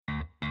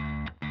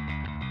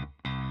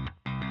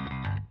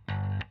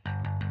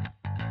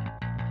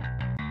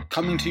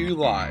Coming to you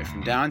live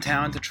from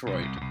downtown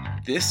Detroit,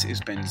 this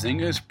is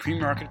Benzinga's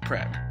Pre-Market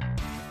Prep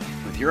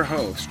with your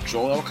host,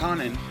 Joel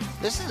Elconin.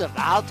 This is a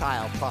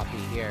volatile puppy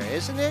here,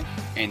 isn't it?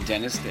 And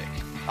Dennis Dick.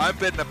 I'm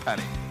bidding a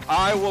penny.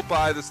 I will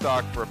buy the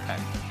stock for a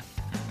penny.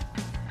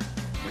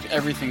 With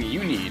everything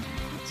you need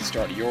to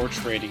start your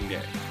trading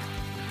day.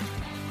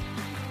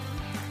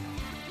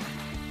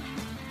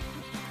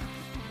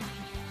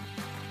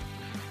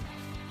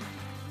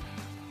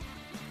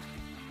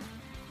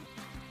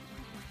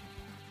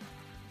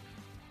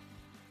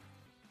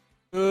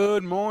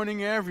 Good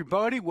morning,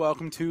 everybody.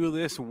 Welcome to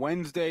this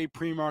Wednesday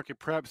pre-market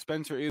prep.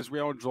 Spencer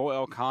Israel,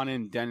 Joel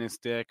Elconin, Dennis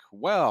Dick.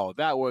 Well,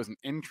 that was an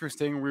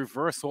interesting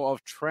reversal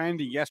of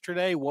trend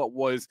yesterday.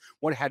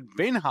 What had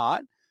been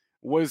hot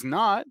was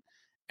not,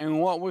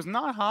 and what was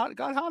not hot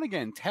got hot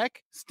again.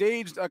 Tech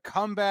staged a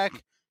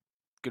comeback.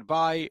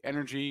 Goodbye,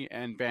 energy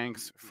and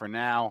banks for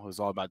now. It was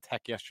all about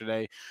tech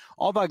yesterday.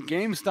 All about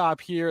GameStop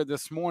here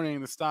this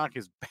morning. The stock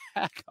is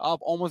back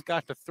up, almost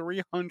got to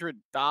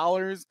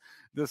 $300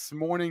 this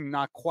morning.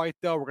 Not quite,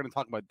 though. We're going to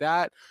talk about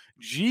that.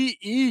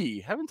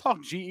 GE. Haven't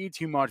talked GE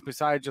too much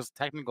besides just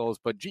technicals,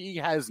 but GE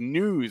has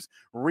news,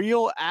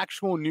 real,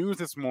 actual news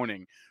this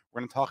morning. We're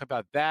going to talk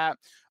about that.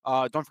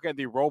 Don't forget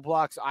the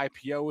Roblox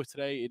IPO is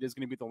today. It is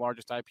going to be the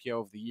largest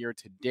IPO of the year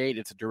to date.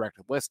 It's a direct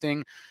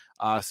listing,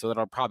 so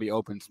that'll probably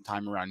open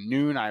sometime around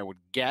noon, I would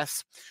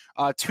guess.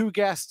 Two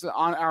guests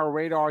on our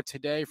radar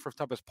today.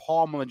 First up is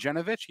Paul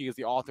Milanovic. He is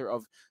the author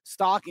of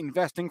Stock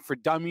Investing for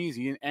Dummies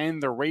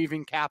and The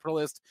Raving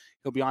Capitalist.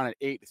 He'll be on at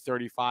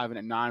 8:35, and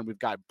at 9, we've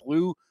got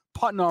Blue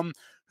Putnam,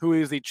 who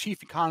is the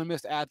chief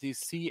economist at the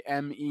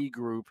CME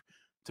Group,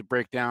 to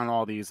break down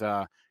all these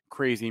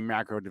crazy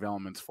macro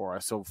developments for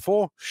us. So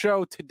full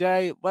show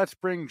today. Let's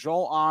bring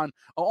Joel on.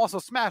 Also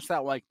smash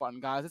that like button,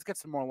 guys. Let's get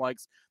some more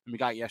likes than we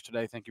got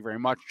yesterday. Thank you very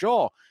much.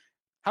 Joel,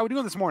 how are we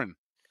doing this morning?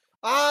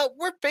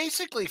 We're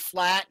basically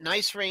flat.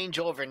 Nice range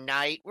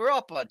overnight. We're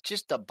up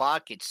just a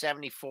buck at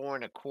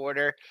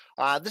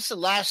 74.25. This is the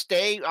last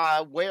day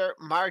where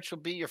March will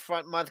be your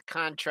front month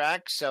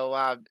contract.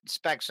 So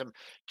expect some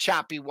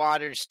choppy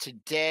waters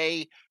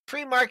today.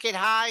 Pre-market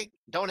high,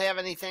 don't have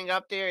anything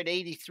up there at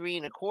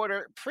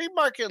 83.25.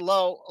 Pre-market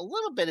low, a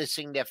little bit of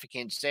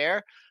significance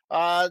there.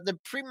 The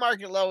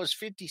pre-market low is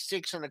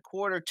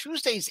 56.25.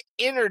 Tuesday's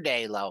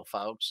interday low,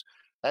 folks.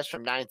 That's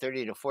from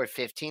 9:30 to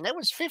 4:15. That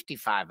was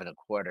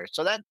 55.25.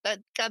 So that's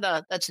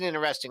an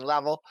interesting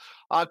level.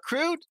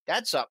 Crude,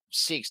 that's up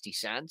 60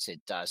 cents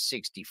at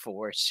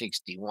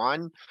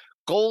 64.61.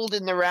 Gold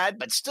in the red,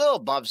 but still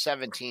above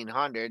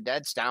 1,700.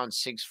 That's down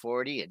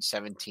 640 at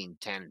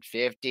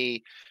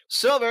 17.10.50.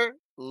 Silver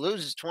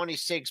loses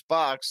 26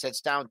 bucks. That's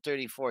down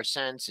 34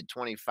 cents at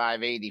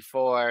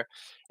 25.84.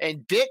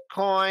 And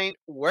Bitcoin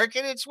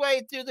working its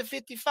way through the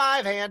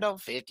 55 handle,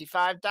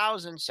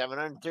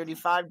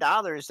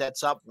 $55,735.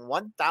 That's up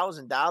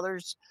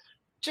 $1,000,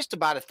 just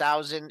about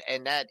 $1,000,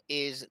 and that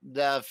is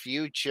the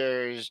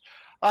futures.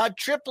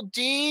 Triple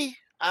D.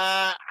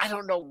 I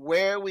don't know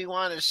where we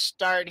want to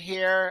start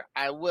here.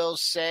 I will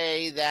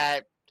say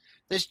that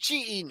this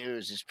GE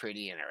news is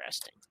pretty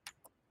interesting.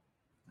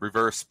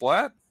 Reverse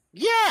split?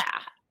 Yeah.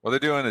 Well, they're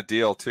doing a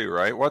deal too,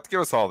 right?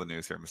 Give us all the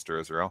news here, Mr.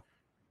 Israel.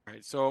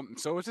 Right, so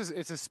it's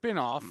a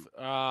spinoff.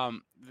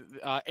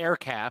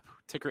 AerCap,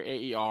 ticker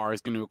AER,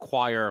 is going to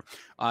acquire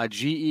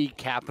GE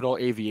Capital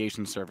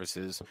Aviation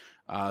Services.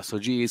 So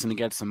GE is going to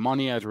get some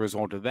money as a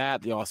result of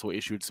that. They also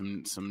issued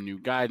some new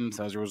guidance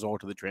as a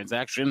result of the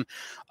transaction.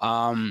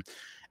 And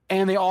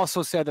they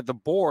also said that the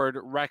board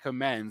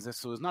recommends,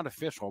 this was not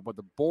official, but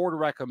the board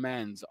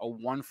recommends a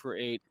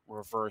 1-for-8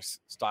 reverse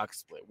stock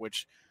split,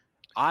 which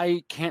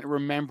I can't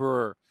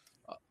remember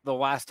the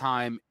last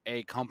time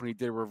a company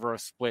did a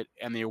reverse split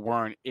and they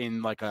weren't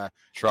in like a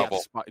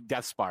trouble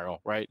death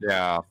spiral, right?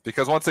 Yeah,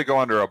 because once they go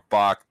under a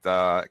buck,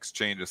 the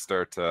exchanges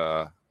start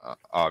to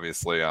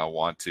obviously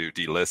want to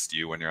delist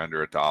you when you're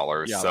under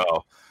 $1. Yeah.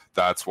 So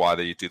that's why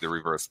they do the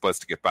reverse splits,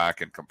 to get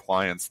back in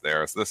compliance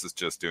there. So this is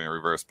just doing a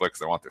reverse split because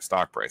they want their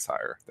stock price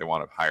higher. They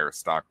want a higher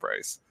stock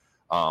price.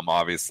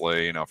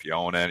 Obviously, if you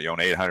own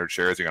 800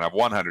 shares, you're going to have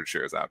 100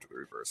 shares after the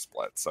reverse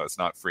split. So it's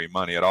not free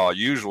money at all.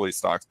 Usually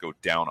stocks go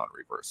down on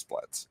reverse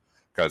splits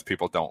because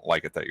people don't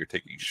like it that you're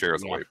taking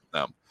shares away from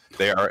them.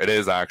 It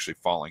is actually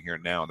falling here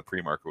now, and the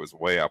pre-market was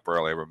way up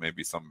earlier, but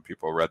maybe some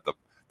people read the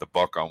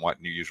book on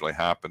what usually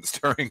happens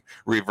during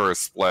reverse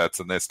splits,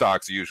 and the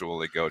stocks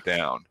usually go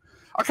down.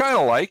 I kind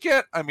of like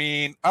it. I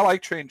mean, I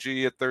like trading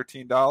GE at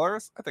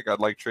 $13. I think I'd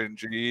like trading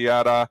GE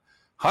at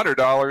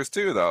 $100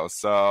 too, though.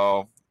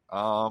 So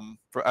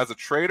as a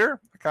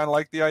trader, I kind of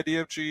like the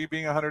idea of GE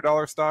being a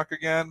 $100 stock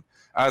again.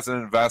 As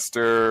an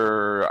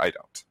investor, I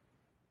don't.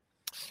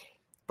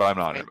 But I'm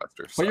not an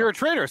investor. So. But you're a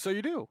trader, so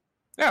you do.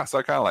 Yeah, so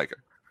I kind of like it.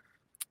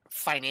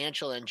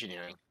 Financial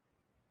engineering.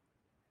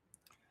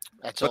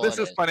 But this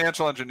is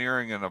financial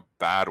engineering in a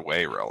bad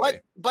way, really.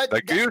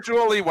 But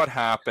usually what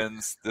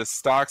happens, this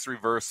stock's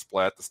reverse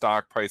split, the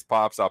stock price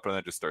pops up and then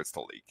it just starts to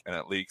leak. And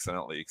it leaks and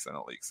it leaks and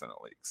it leaks and it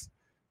leaks.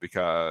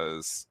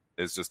 Because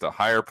it's just a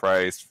higher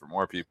price for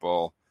more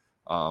people.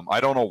 I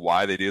don't know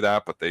why they do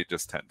that, but they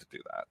just tend to do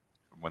that.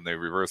 When they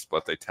reverse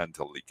split, they tend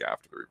to leak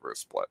after the reverse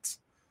splits.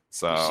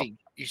 So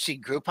you see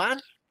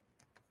Groupon?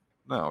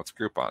 No, it's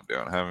Groupon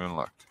doing. I haven't even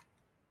looked.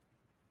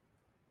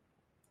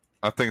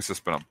 That thing's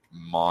just been a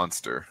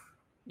monster.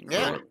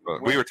 Yeah,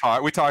 we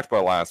talked about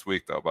it last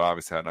week though, but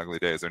obviously had an ugly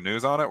day. Is there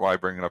news on it? Why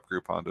bring it up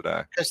Groupon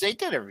today? because they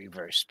did a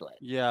reverse split.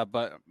 Yeah,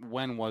 but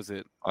when was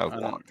it? A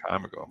long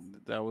time ago.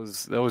 That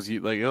was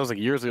like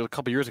years ago, a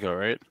couple years ago,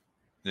 right?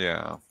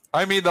 Yeah.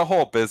 I mean, the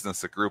whole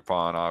business of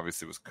Groupon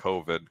obviously was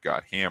COVID,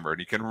 got hammered.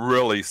 You can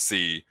really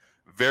see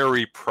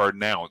very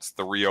pronounced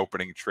the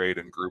reopening trade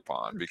in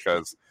Groupon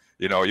because,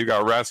 you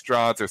got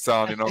restaurants, they're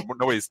selling,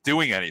 nobody's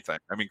doing anything.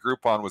 I mean,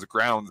 Groupon was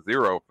ground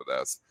zero for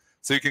this.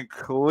 So you can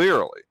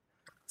clearly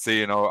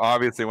see,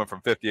 obviously it went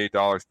from $58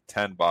 to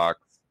 $10,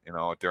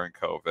 during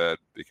COVID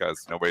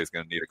because nobody's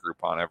going to need a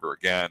Groupon ever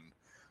again.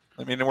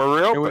 I mean, we're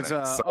reopening. It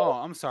was,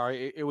 I'm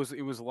sorry. It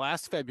was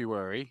last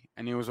February,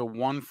 and it was a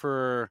 1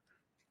 for...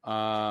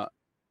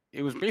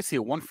 it was basically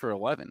a 1 for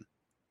 11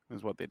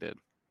 is what they did.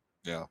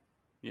 Yeah.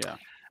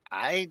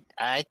 I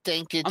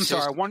think it's. I'm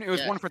sorry. It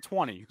was 1 for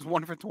 20. It was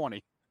 1 for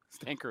 20.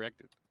 Stand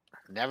corrected.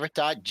 Never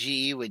thought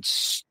GE would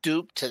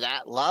stoop to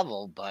that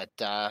level, but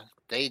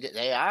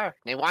they are.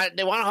 They want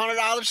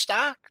 $100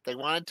 stock. They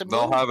want it to move.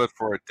 They'll have it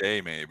for a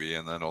day maybe,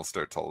 and then it'll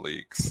start to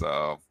leak.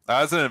 So,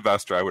 as an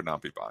investor, I would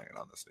not be buying it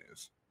on this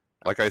news.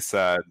 Like I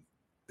said,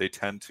 they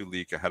tend to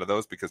leak ahead of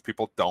those because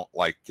people don't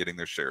like getting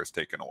their shares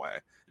taken away.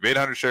 You have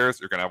 800 shares,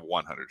 you're going to have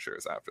 100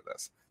 shares after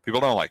this. People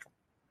don't like them.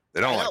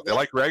 They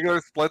like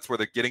regular splits where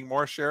they're getting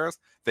more shares.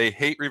 They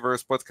hate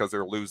reverse splits because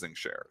they're losing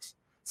shares.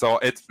 So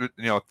it's,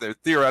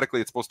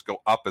 theoretically it's supposed to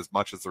go up as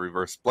much as the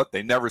reverse split.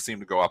 They never seem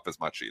to go up as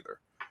much either.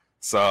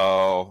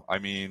 So, I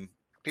mean,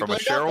 from a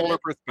shareholder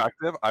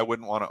perspective, I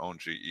wouldn't want to own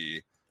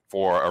GE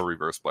for a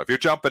reverse split. If you're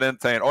jumping in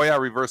saying, oh yeah,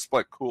 reverse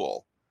split,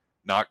 cool.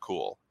 Not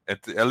cool.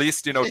 At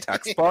least,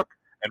 textbook.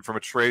 And from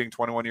a trading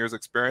 21 years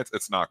experience,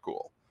 it's not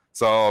cool.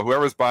 So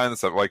whoever's buying this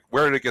stuff, like,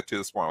 where did it get to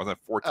this morning? Was it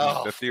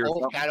 1450 or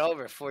something? Got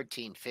over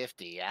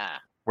 1450, yeah.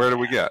 Where did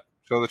we get?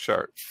 Show the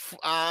chart.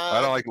 I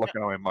don't like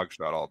looking at my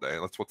mugshot all day.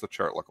 What's the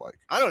chart look like?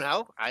 I don't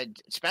know.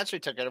 Spencer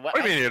took it away. What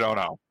do you mean you don't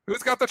know?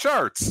 Who's got the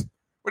charts?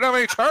 We don't have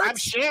any charts. I'm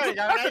sharing.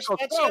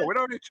 No, we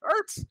don't need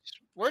charts.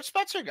 Where'd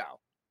Spencer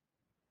go?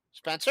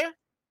 Spencer?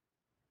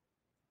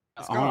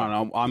 I don't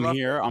know. I'm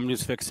here. I'm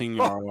just fixing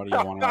your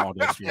audio on all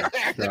this here.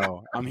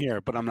 So I'm here,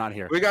 but I'm not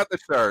here. We got the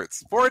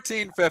charts.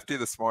 1450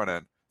 this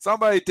morning.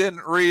 Somebody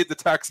didn't read the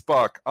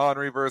textbook on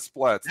reverse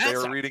splits. They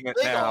were reading it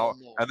now,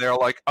 and they're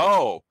like,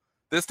 oh,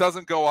 this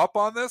doesn't go up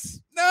on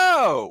this?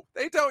 No,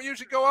 they don't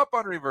usually go up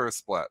on reverse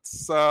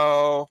splits.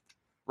 So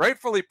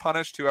rightfully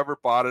punished whoever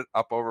bought it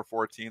up over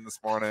 14 this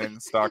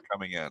morning. Stock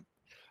coming in.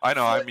 I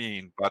know,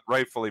 but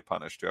rightfully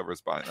punished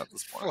whoever's buying that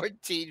this morning.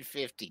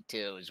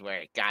 1452 is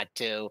where it got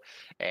to.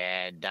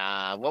 And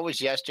what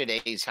was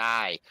yesterday's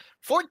high?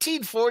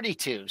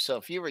 1442. So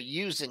if you were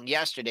using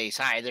yesterday's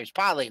high, there's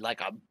probably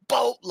like a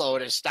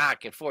boatload of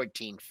stock at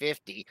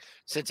 1450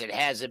 since it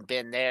hasn't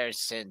been there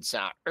since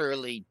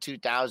early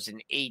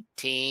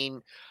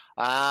 2018.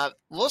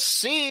 We'll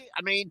see.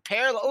 I mean,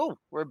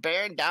 we're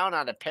bearing down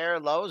on a pair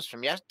of lows from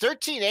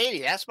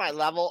 1380. That's my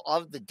level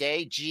of the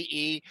day.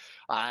 GE.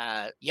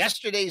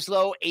 Yesterday's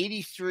low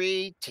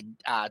 83 to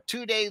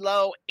 2-day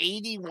low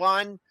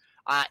 81.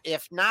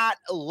 If not,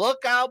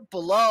 look out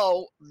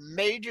below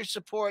major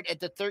support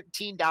at the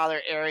 $13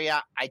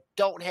 area. I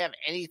don't have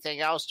anything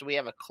else. Do we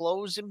have a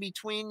close in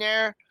between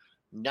there?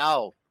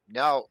 No.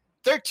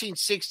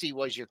 1360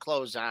 was your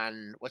close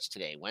on, what's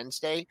today,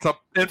 Wednesday? It's an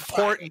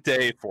important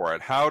day for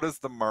it. How does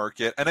the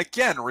market, and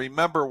again,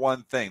 remember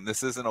one thing,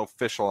 this is an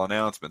official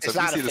announcement. So if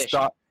you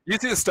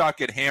see the stock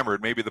get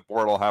hammered, maybe the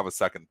board will have a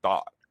second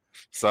thought.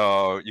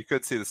 So you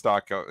could see the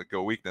stock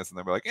go weakness, and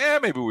they'll be like,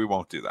 maybe we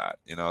won't do that.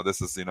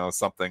 This is,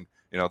 something,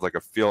 it's like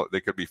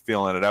they could be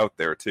feeling it out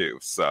there too.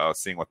 So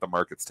seeing what the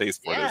market's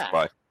taste for it is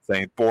by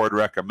saying board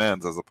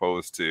recommends as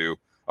opposed to,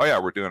 oh yeah,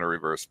 we're doing a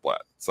reverse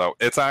split. So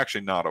it's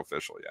actually not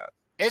official yet.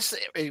 It's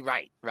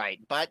right.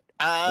 But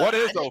what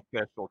is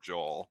official,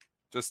 Joel?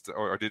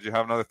 Or did you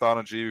have another thought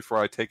on G before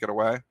I take it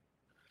away?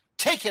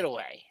 Take it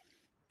away.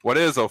 What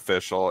is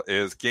official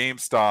is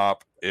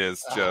GameStop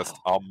is just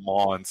a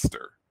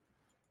monster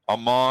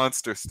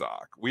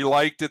stock. We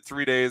liked it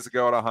 3 days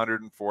ago at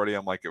 140.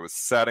 I'm like, it was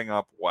setting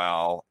up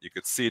well. You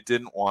could see it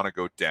didn't want to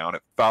go down.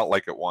 It felt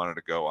like it wanted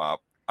to go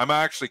up. I'm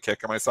actually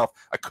kicking myself.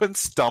 I couldn't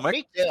stomach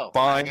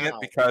buying it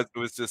because it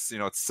was just,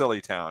 it's silly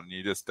town. And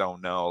you just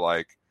don't know,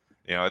 it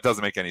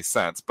doesn't make any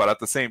sense. But at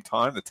the same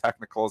time, the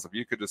technicals, if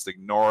you could just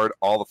ignore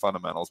all the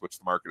fundamentals, which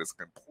the market is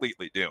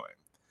completely doing,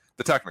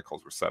 the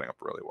technicals were setting up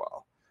really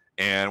well.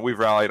 And we've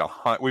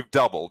we've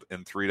doubled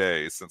in 3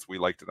 days since we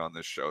liked it on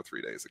this show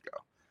 3 days ago.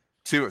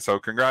 So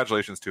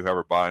congratulations to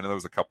whoever bought. I know there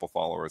was a couple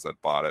followers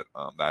that bought it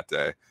that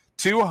day.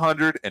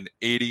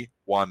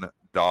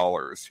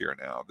 $281 here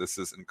now. This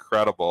is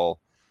incredible.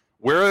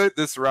 Where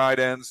this ride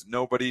ends,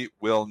 nobody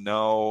will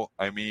know.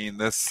 I mean,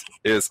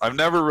 I've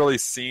never really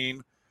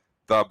seen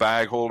the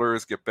bag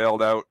holders get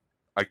bailed out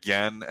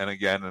again and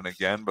again and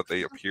again, but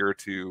they appear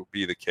to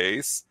be the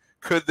case.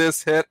 Could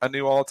this hit a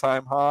new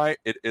all-time high?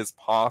 It is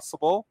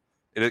possible.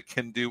 It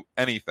can do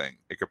anything.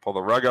 It could pull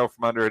the rug out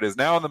from under. It is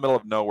now in the middle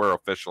of nowhere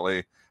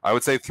officially. I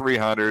would say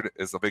 300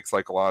 is a big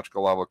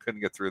psychological level.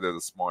 Couldn't get through there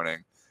this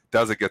morning.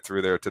 Does it get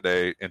through there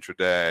today,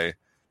 intraday?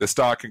 The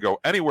stock can go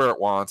anywhere it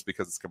wants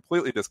because it's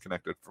completely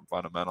disconnected from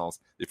fundamentals.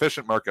 The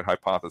efficient market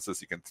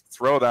hypothesis, you can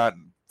throw that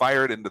and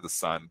fire it into the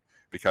sun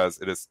because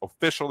it is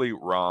officially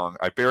wrong.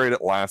 I buried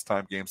it last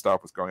time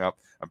GameStop was going up.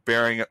 I'm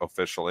burying it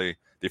officially.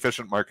 The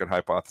efficient market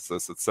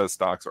hypothesis, it says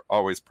stocks are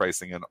always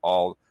pricing in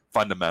all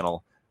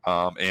fundamental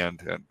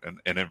and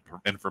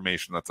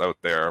information that's out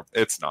there.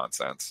 It's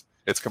nonsense.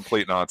 It's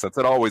complete nonsense.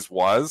 It always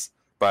was,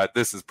 but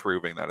this is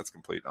proving that it's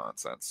complete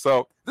nonsense.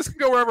 So this can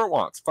go wherever it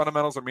wants.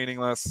 Fundamentals are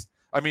meaningless.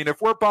 I mean,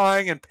 if we're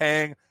buying and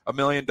paying $1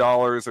 million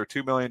or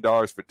 $2 million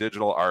for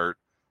digital art,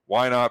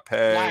 why not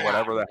pay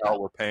whatever the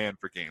hell we're paying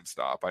for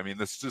GameStop? I mean,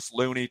 this is just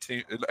loony.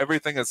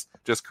 Everything is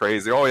just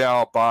crazy. Oh yeah,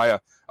 I'll buy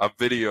a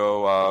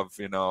video of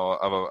an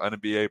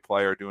NBA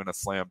player doing a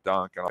slam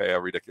dunk and I'll pay a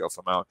ridiculous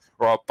amount,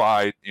 or I'll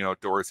buy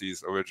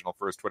Dorsey's original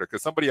first Twitter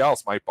because somebody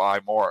else might buy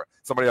more.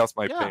 Somebody else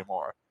might pay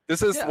more.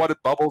 This is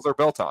what bubbles are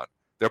built on.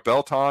 They're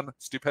built on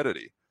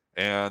stupidity.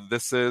 And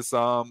this is,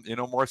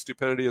 more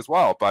stupidity as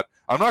well. But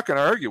I'm not going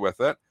to argue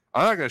with it.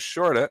 I'm not going to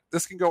short it.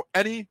 This can go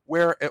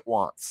anywhere it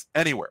wants,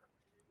 anywhere.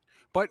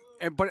 But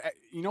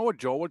you know what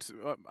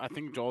I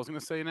think Joel's going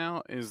to say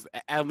now is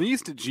at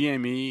least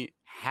GME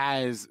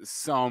has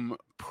some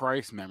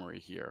price memory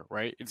here,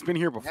 right? It's been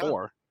here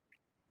before.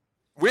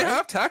 We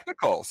have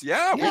technicals.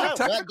 Yeah, we have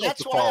technicals.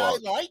 That's why I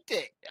liked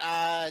it.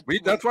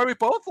 That's why we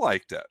both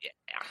liked it.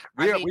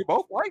 Yeah, we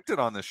both liked it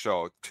on the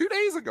show 2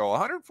 days ago.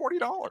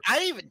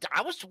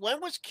 $140. When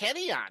was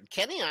Kenny on?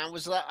 Kenny on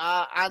was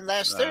on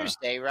last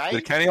Thursday, right?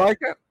 Did Kenny like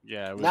it?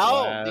 Yeah. It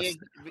was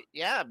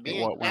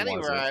me and Kenny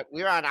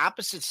we were on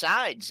opposite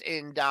sides,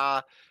 and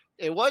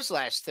it was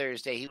last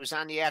Thursday. He was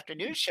on the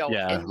afternoon show.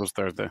 Yeah, it was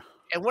Thursday.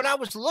 And what I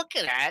was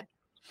looking at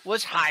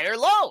was higher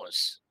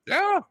lows.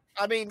 Yeah.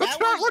 I mean, that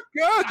look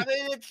good. I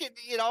mean,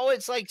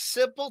 it's like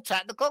simple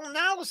technical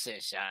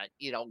analysis. And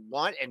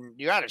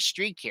you're on a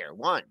streak here.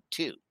 1,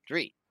 2,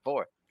 3,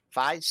 4,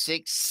 5,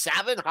 6,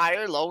 7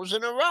 higher lows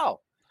in a row.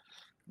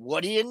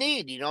 What do you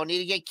need? You don't need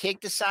to get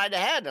kicked aside the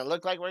head. It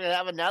looked like we're going to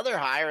have another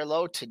higher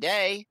low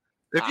today.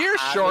 If you're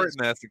shorting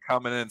this and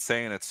coming in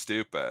saying it's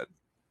stupid,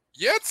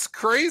 it's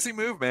crazy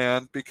move,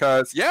 man,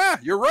 because,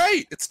 you're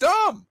right. It's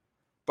dumb.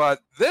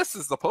 But this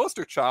is the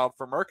poster child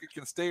for market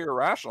can stay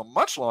irrational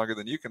much longer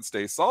than you can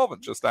stay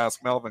solvent. Just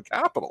ask Melvin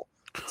Capital.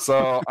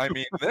 So, I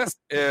mean, this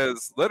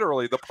is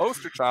literally the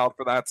poster child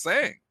for that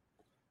saying.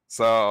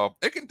 So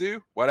it can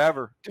do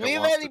whatever. Do we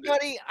have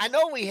anybody? I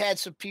know we had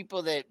some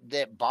people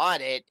that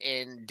bought it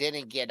and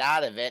didn't get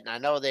out of it. And I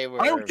know they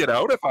were. I would get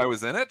out if I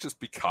was in it just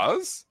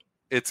because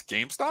it's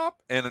GameStop.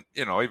 And,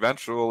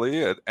 eventually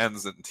it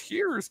ends in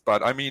tears.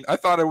 But, I mean, I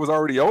thought it was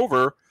already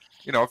over.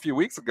 A few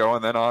weeks ago,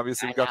 and then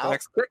obviously we got the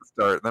next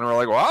kickstart. And then we're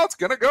like, well, it's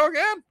going to go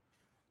again.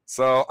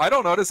 So I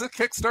don't know. Does it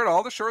kickstart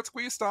all the short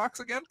squeeze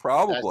stocks again?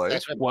 Probably.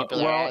 That's what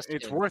people are asking.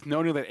 It's worth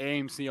noting that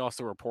AMC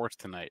also reports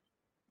tonight.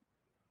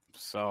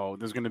 So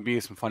there's going to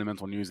be some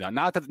fundamental news out.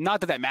 Not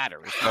that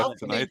matters.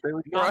 Tonight they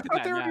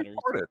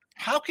reported.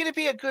 How can it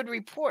be a good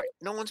report?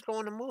 No one's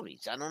going to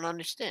movies. I don't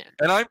understand.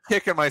 And I'm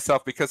kicking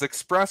myself because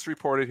Express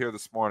reported here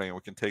this morning, and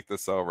we can take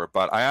this over.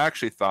 But I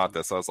actually thought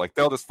this. I was like,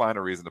 they'll just find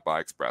a reason to buy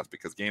Express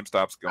because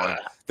GameStop's going.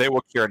 They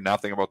will care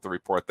nothing about the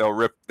report. They'll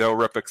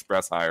rip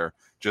Express higher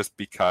just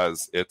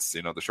because it's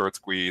the short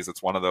squeeze.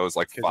 It's one of those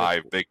like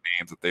 5 big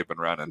names that they've been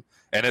running,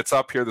 and it's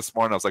up here this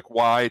morning. I was like,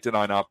 why did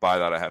I not buy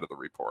that ahead of the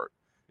report?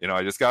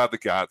 I just got the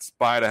guts,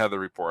 buy it ahead of the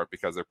report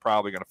because they're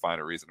probably going to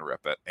find a reason to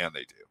rip it, and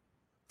they do.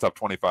 It's up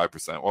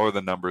 25%. What were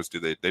the numbers?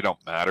 They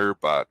don't matter,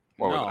 but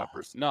what were the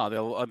numbers?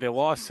 No, they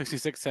lost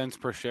 66 cents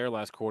per share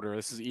last quarter.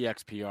 This is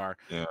EXPR.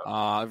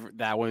 Yeah.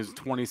 That was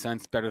 20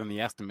 cents better than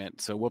the estimate.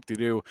 So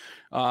whoop-de-doo.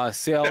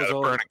 Sales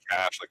burning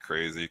cash like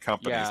crazy.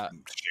 Companies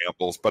in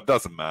shambles, but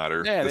doesn't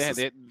matter. Yeah,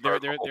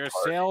 their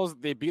sales.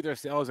 They beat their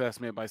sales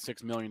estimate by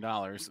 $6 million.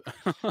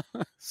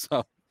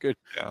 So. Good.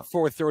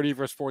 430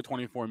 versus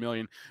 424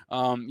 million.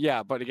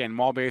 But again,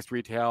 mall-based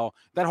retail,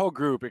 that whole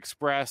group,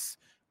 Express,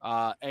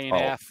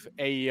 A&F,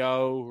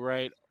 AEO,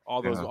 right?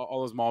 All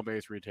those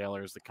mall-based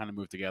retailers that kind of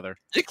move together.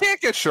 You can't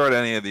get short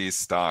any of these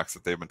stocks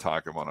that they've been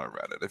talking about on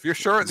Reddit. If you're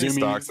short these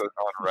stocks on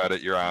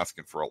Reddit, you're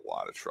asking for a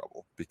lot of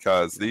trouble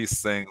because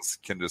these things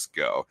can just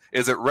go.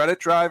 Is it Reddit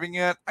driving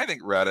it? I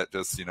think Reddit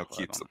just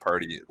keeps the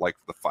party, like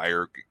the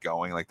fire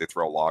going, like they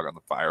throw a log on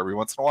the fire every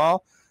once in a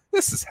while.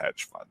 This is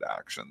hedge fund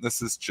action.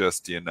 This is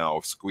just,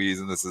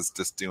 squeezing. This is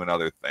just doing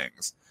other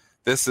things.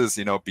 This is,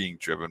 being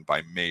driven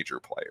by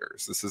major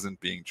players. This isn't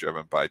being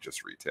driven by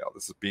just retail.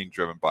 This is being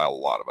driven by a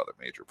lot of other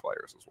major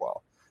players as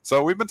well.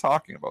 So we've been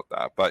talking about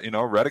that. But,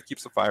 Reddit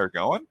keeps the fire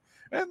going.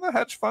 And the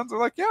hedge funds are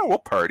like, yeah, we'll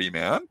party,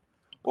 man.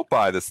 We'll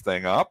buy this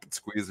thing up and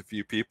squeeze a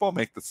few people,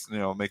 make this,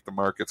 make the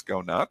markets go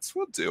nuts.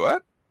 We'll do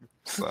it.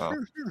 So,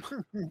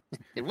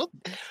 It will.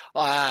 so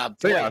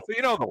Boy, yeah, so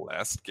you know the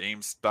list: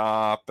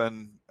 GameStop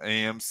and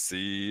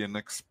AMC and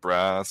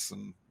Express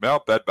and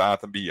Bed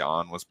Bath and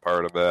Beyond was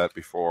part of it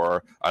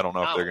before. I don't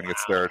know if Oh, they're going to get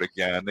wow. started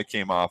again. They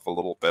came off a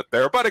little bit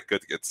there, but it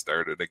could get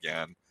started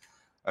again.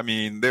 I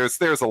mean, there's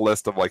a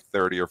list of like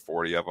 30 or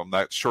 40 of them.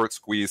 That short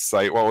squeeze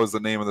site, what was the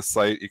name of the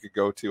site you could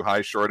go to?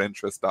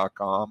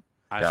 highshortinterest.com.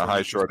 Yeah,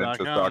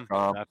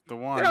 highshortinterest.com. That's the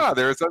one. Yeah,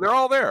 they're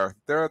all there.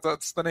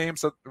 That's the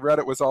names that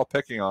Reddit was all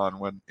picking on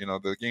when,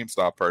 the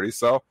GameStop party.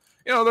 So,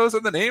 those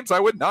are the names. I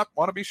would not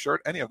want to be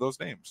short any of those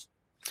names.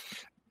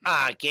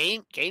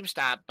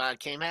 GameStop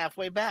came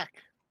halfway back.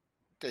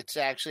 It's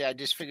actually, I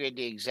just figured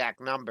the exact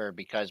number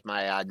because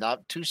my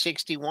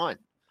 261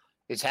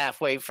 is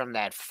halfway from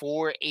that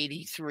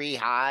 483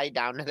 high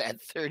down to that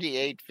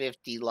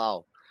 3850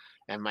 low.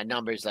 And my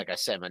numbers, like I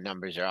said, my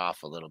numbers are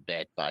off a little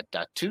bit, but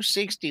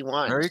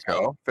 261. There you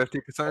go.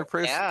 50%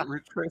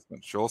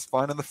 retracement. Joel's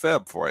finding the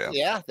fib for you.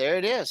 Yeah, there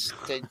it is.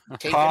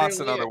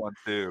 Cost another one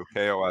too.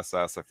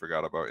 KOSS, I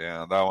forgot about.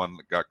 Yeah, that one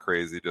got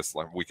crazy just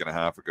like a week and a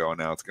half ago. And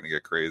now it's going to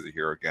get crazy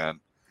here again.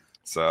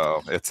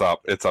 So it's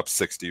up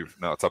 60.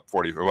 No, it's up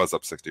 40. It was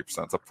up 60%.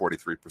 It's up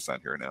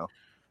 43% here now.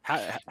 How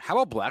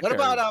about BlackBerry?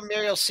 What about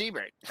Muriel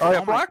Siebert? Oh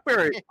yeah,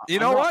 BlackBerry. You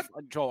know what,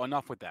 Joel?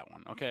 Enough with that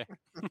one. Okay.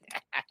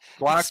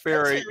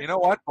 BlackBerry. You know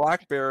what,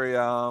 BlackBerry.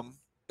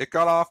 It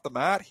got off the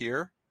mat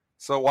here,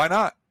 so why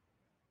not?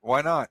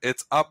 Why not?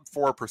 It's up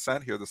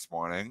 4% here this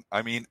morning.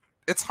 I mean,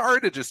 it's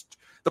hard to just.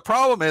 The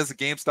problem is, the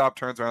GameStop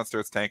turns around,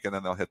 starts tanking,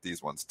 then they'll hit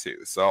these ones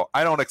too. So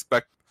I don't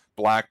expect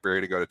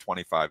BlackBerry to go to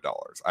 $25.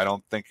 I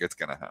don't think it's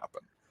going to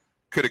happen.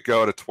 Could it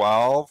go to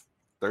 12?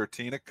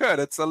 13? It could.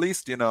 It's at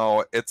least,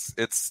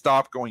 it's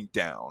stopped going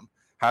down.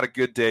 Had a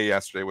good day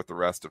yesterday with the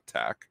rest of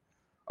tech.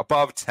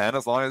 Above 10,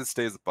 as long as it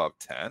stays above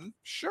 10,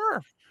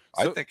 sure.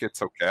 I think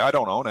it's okay. I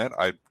don't own it.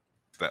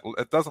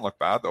 It doesn't look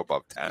bad though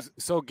above 10.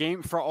 So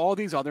for all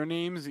these other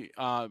names,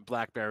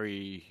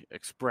 BlackBerry,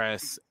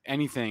 Express,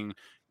 anything,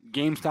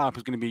 GameStop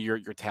is going to be your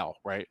tell,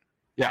 right?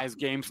 Yeah. As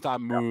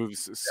GameStop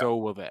moves, so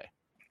will they.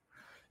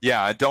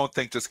 Yeah, I don't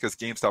think just because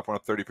GameStop went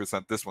up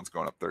 30%, this one's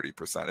going up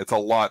 30%. It's a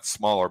lot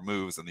smaller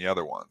moves than the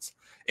other ones.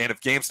 And if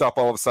GameStop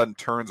all of a sudden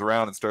turns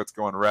around and starts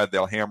going red,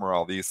 they'll hammer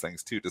all these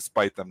things too,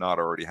 despite them not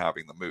already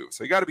having the move.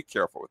 So you got to be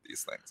careful with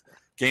these things.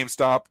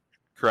 GameStop,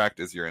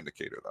 correct, is your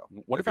indicator though.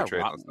 What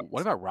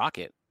about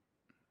Rocket?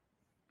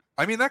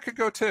 I mean, that could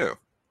go too.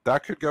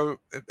 That could go.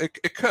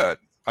 It could.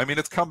 I mean,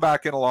 it's come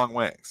back in a long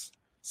ways.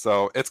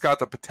 So it's got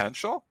the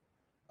potential.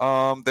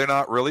 They're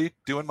not really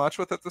doing much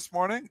with it this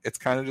morning. It's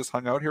kind of just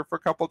hung out here for a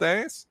couple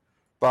days,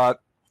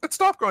 but it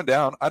stopped going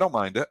down. I don't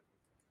mind it.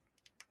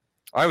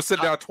 I was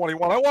sitting down at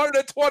 21. I wanted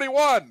it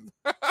 21.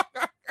 I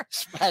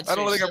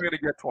don't think I'm going to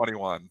get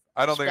 21.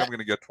 I don't think I'm going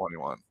to get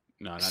 21.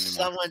 No, not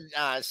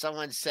anymore.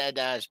 Someone said,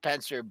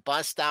 Spencer,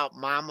 bust out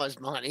Mama's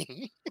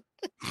money.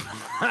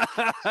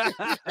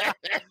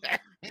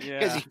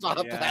 Yeah, he bought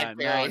a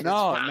BlackBerry.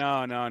 No.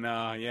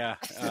 Yeah,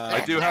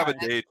 I do have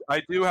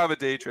a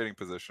day trading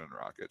position in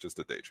Rocket, just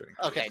a day trading.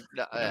 Okay,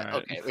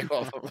 okay, we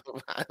will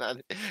move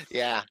on.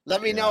 Yeah,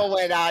 let me know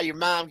when your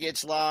mom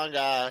gets long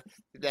that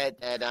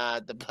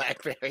the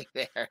BlackBerry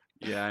there.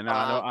 Yeah, no,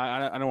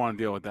 I don't want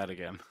to deal with that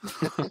again.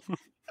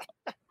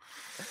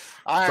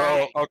 All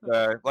right.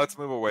 Okay, let's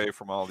move away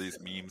from all these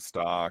meme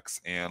stocks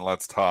and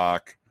let's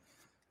talk.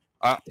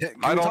 I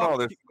don't know.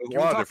 There's a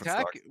lot of different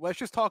stocks. Let's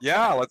just talk.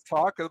 Yeah, let's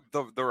talk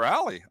the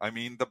rally. I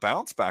mean, the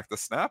bounce back, the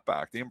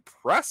snapback,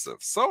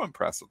 so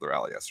impressive the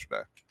rally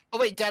yesterday. Oh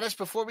wait, Dennis,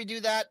 before we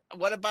do that,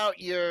 what about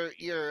your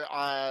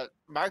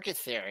market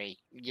theory?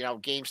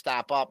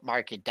 GameStop up,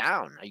 market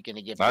down. Are you going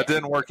to get that?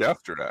 Didn't work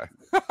yesterday.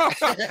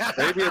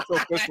 Maybe it's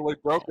officially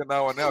broken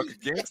that one now.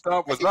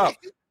 GameStop was up.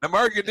 The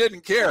market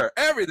didn't care.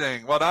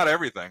 Everything. Well, not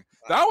everything.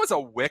 That was a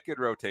wicked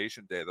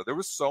rotation day, though. There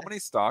was so many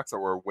stocks that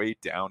were way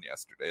down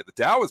yesterday. The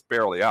Dow was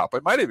barely up.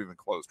 It might have even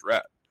closed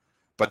red.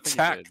 But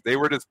tech, they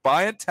were just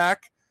buying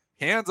tech,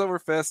 hands over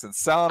fist, and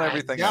selling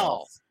everything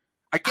else.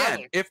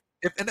 Again,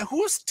 and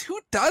who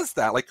does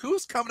that? Like,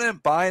 who's coming in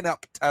and buying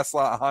up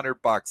Tesla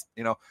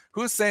 $100?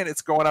 Who's saying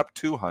it's going up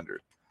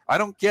 200? I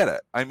don't get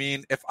it. I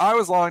mean, if I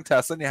was long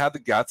Tesla and you had the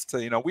guts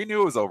to, we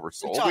knew it was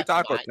oversold. We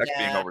talked about tech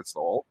being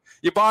oversold.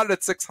 You bought it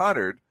at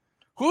 600.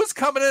 Who's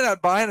coming in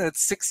and buying it at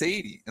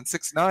 680 and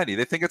 690?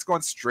 They think it's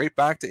going straight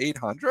back to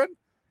 800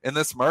 in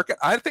this market.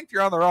 I think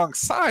you're on the wrong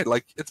side.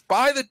 Like, it's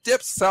buy the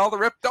dips, sell the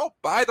rip. Don't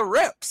buy the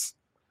rips.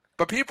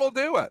 But people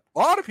do it. A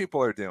lot of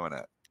people are doing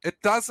it. It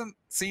doesn't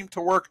seem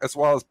to work as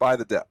well as buy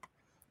the dip.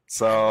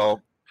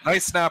 So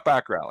nice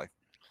snapback rally.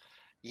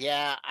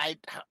 Yeah, I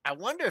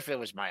wonder if it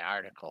was my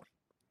article.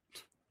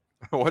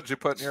 What'd you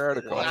put in your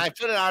article? When I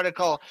put an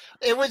article,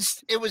 it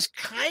was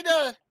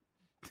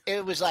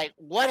like,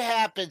 what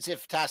happens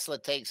if Tesla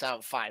takes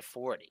out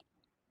 540?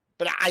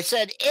 But I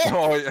said if.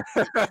 Oh yeah,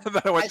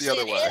 that went the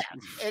other way.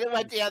 And it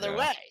went the other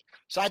way.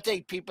 So I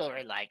think people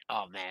are like,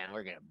 "Oh man,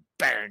 we're gonna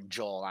burn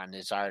Joel on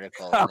this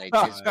article," and they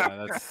just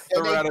Yeah, that's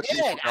and they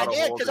did. I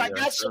did because I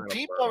got some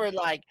people who were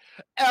like,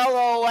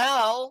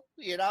 "LOL,"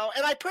 and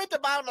I put at the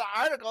bottom of the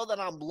article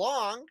that I'm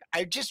long.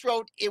 I just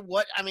wrote it.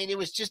 It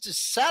was just a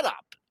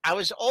setup.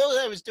 All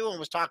I was doing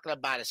was talking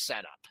about a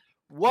setup.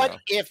 What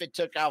if it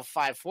took out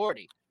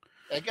 540?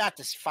 It got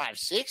this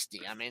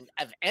 560. I mean,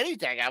 if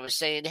anything, I was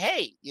saying,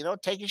 hey,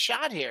 take a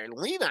shot here and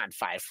lean on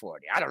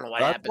 540. I don't know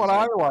what happened. That's what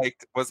I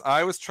liked was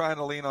I was trying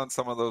to lean on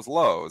some of those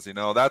lows.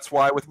 That's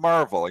why with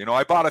Marvel,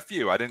 I bought a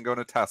few. I didn't go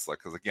into Tesla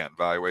because, again,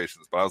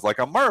 valuations. But I was like,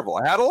 on Marvel,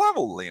 I had a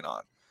level to lean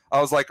on.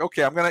 I was like,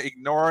 okay, I'm going to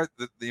ignore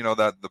the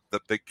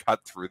big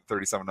cut through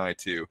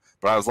 37.92.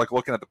 But I was like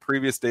looking at the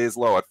previous day's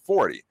low at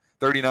 40,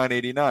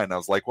 39.89. I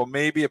was like, well,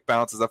 maybe it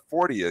bounces at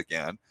 40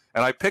 again.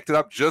 And I picked it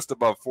up just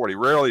above 40.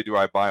 Rarely do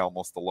I buy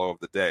almost the low of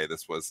the day.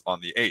 This was on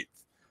the 8th,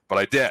 but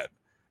I did.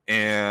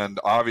 And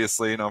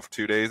obviously, for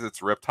 2 days,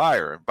 it's ripped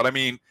higher. But I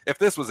mean, if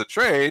this was a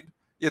trade,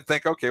 you'd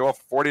think, okay, well,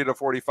 40 to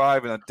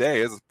 45 in a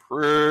day is a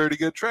pretty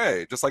good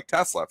trade. Just like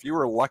Tesla. If you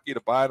were lucky to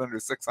buy it under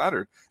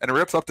 600 and it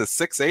rips up to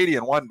 680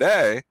 in one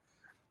day,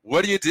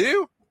 what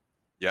do?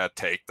 You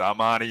take the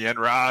money and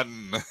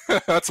run.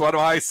 That's what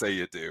I say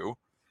you do.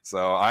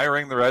 So I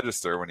ring the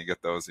register when you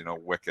get those,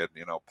 wicked,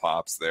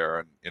 pops there,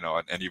 and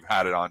and you've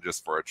had it on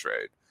just for a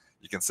trade.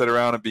 You can sit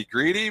around and be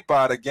greedy,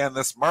 but again,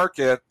 this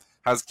market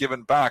has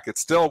given back.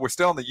 We're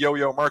still in the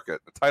yo-yo market.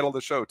 The title of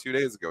the show 2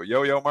 days ago,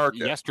 yo-yo market.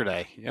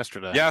 Yesterday.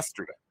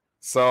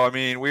 So I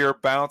mean, we are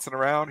bouncing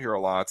around here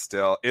a lot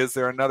still. Is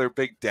there another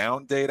big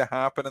down day to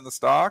happen in the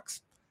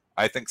stocks?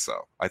 I think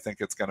so. I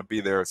think it's going to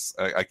be there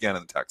again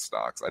in the tech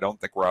stocks. I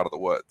don't think we're out of the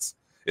woods.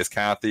 Is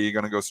Kathy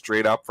going to go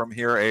straight up from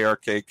here,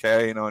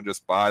 ARKK, and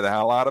just buy the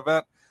hell out of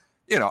it?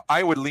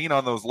 I would lean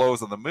on those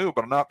lows on the move,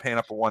 but I'm not paying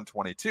up a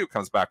 122.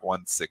 Comes back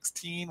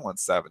 116,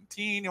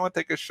 117. You want to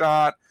take a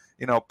shot,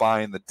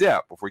 buying the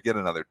dip if we get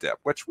another dip,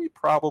 which we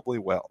probably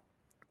will.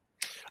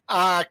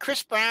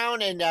 Chris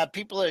Brown and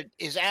people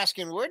is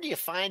asking, where do you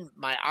find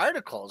my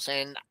articles?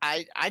 And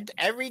I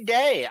every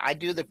day I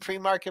do the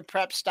pre-market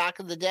prep stock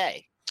of the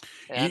day.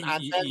 And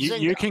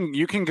you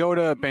can go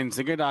to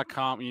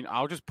benzinga.com.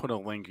 I'll just put a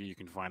link. You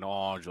can find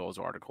all Joel's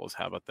articles.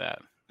 How about that?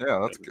 Yeah,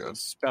 that's good.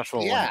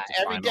 Special. Yeah,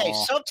 every day.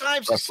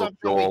 Sometimes it's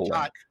something we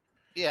talk.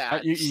 Yeah,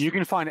 you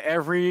can find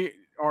every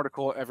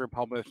article ever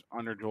published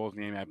under Joel's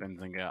name at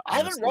Benzinga. I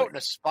haven't written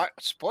a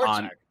sports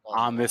article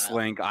on this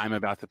link I'm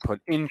about to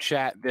put in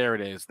chat. There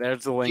it is.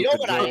 There's the link.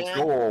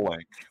 Joel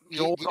link.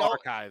 Joel's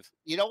archives.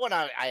 You know what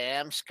I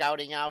am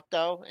scouting out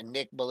though, and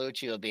Nick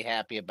Bellucci will be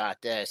happy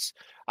about this.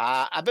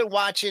 I've been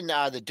watching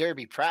the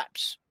Derby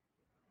preps.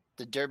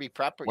 The Derby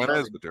prep. When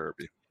is the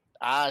Derby?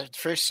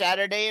 First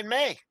Saturday in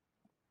May.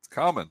 It's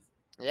coming.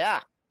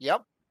 Yeah.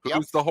 Yep.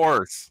 Who's the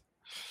horse?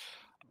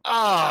 You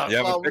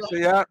haven't picked it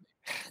yet?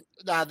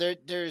 Now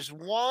there's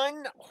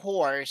one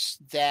horse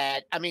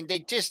that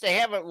they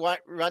haven't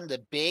run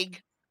the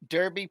big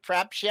Derby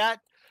preps yet.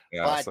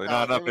 Yeah, but, so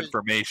not enough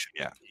information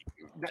yet.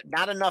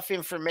 Not enough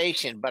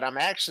information, but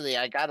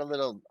I got a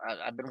little.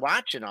 I've been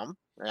watching them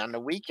on the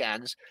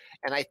weekends,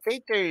 and I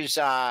think there's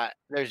a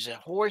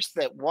horse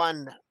that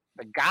won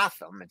the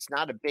Gotham. It's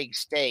not a big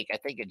stake. I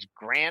think it's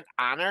Grant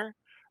Honor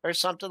or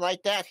something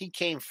like that. He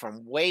came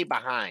from way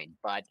behind,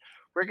 but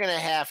we're gonna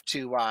have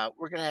to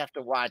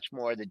watch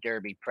more of the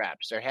Derby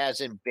preps. There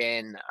hasn't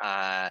been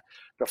the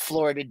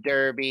Florida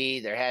Derby.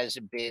 There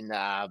hasn't been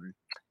the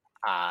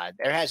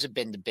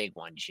big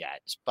ones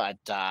yet. But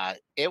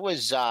it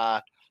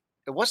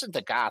wasn't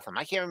the Gotham.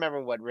 I can't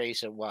remember what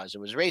race it was.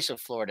 It was Race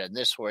of Florida, and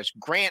this horse,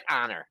 Grant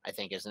Honor, I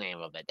think is the name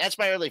of it. That's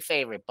my early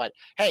favorite. But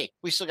hey,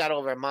 we still got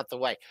over a month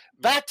away.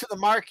 Back to the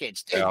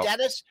markets. Yeah.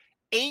 Dennis,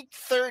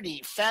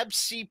 8:30 Feb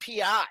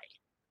CPI.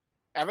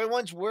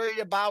 Everyone's worried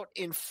about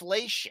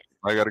inflation.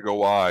 I got to go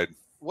wide.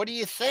 What do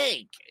you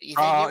think? You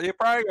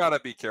probably got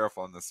to be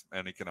careful on this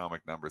and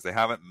economic numbers. They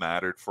haven't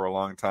mattered for a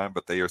long time,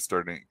 but they are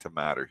starting to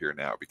matter here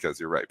now because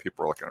you're right.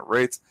 People are looking at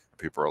rates,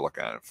 people are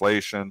looking at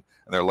inflation, and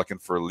they're looking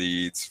for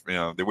leads. We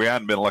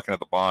hadn't been looking at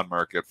the bond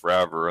market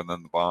forever, and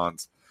then the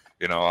bonds,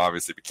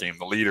 obviously became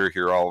the leader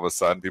here. All of a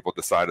sudden, people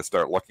decide to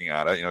start looking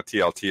at it.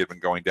 TLT had been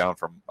going down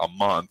for a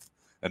month,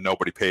 and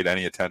nobody paid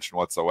any attention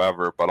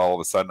whatsoever. But all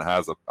of a sudden, it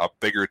has a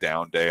bigger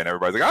down day, and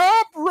everybody's like,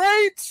 "Up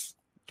rates!"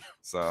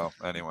 So,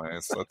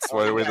 anyways, that's the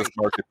way this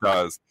market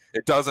does.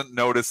 It doesn't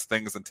notice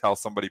things until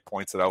somebody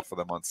points it out for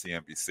them on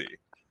CNBC.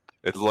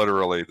 It's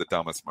literally the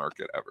dumbest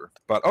market ever.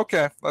 But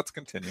okay, let's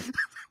continue.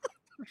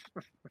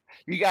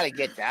 You got to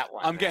get that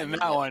one. I'm getting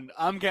that one.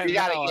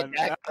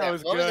 That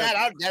was what good. was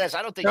that, Dennis?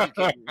 I don't think you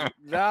can.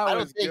 I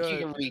don't think you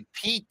can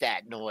repeat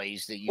that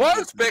noise that you. What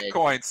is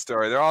Bitcoin's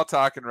story? They're all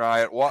talking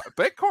riot.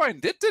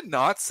 Bitcoin did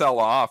not sell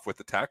off with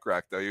the tech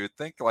wreck, though. You would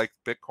think like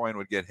Bitcoin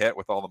would get hit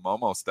with all the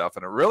Momo stuff,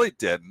 and it really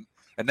didn't.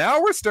 And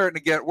now we're starting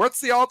to get. What's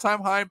the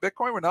all-time high in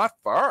Bitcoin? We're not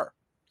far.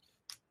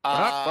 We're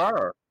not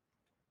far.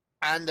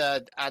 On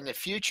the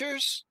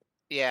futures,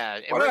 yeah.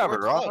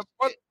 Whatever.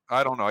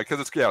 I don't know because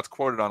it's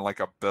quoted on like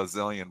a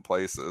bazillion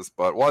places.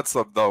 But what's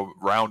the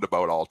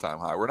roundabout all-time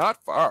high? We're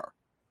not far.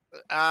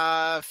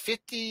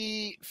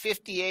 50,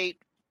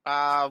 58.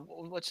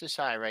 What's this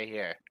high right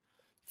here?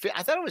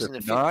 I thought it was in the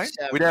 59?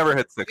 57. We never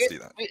hit 60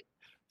 then.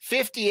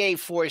 58,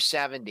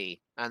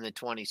 470 on the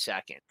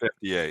 22nd.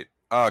 58.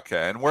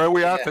 Okay. And where are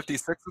we at?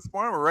 56 this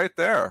morning? We're right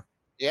there.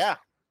 Yeah.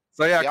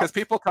 So, yeah, because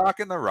people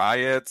talking the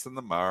riots and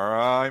the Mara,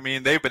 I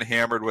mean, they've been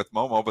hammered with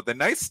Momo, but the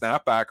nice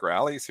snapback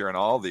rallies here in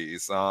all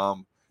these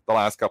the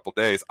last couple of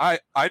days.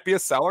 I'd be a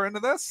seller into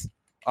this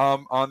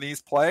on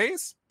these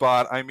plays,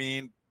 but, I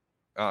mean,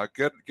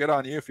 good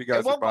on you if you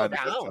guys are buying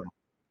the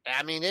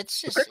I mean,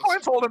 it's just...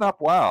 Bitcoin's holding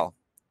up well.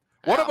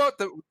 What about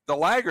the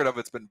laggard of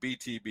it's been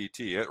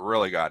BTBT? It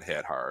really got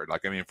hit hard.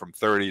 Like, I mean, from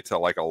 30 to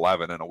like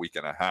 11 in a week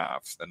and a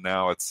half. And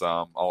now it's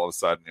all of a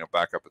sudden,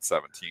 back up at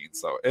 17.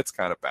 So it's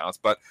kind of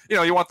bounced. But,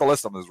 you want the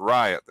list of them. There's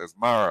Riot, there's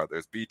Mara,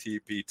 there's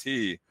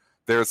BTBT.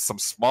 There's some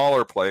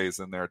smaller plays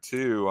in there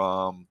too,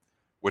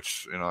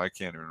 which, I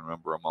can't even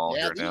remember them all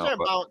here now.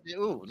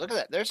 Ooh, look at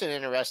that. There's an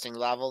interesting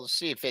level. Let's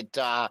see if it...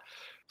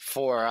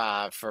 For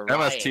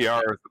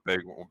MSTR is the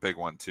big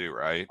one too,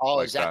 right? Oh,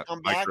 like is that come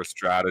back?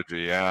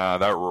 MicroStrategy, yeah,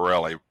 that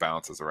really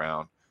bounces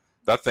around.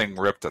 That thing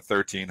ripped to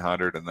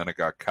 1,300 and then it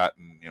got cut,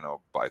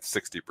 by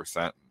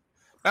 60%.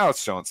 Now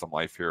it's showing some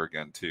life here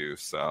again too.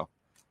 So,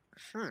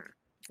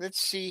 let's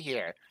see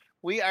here.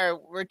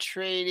 We're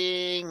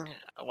trading.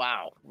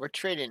 Wow, we're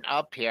trading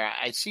up here.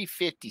 I see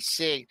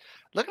 56.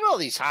 Look at all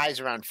these highs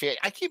around 50.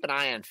 I keep an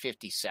eye on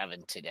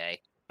 57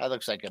 today. That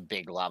looks like a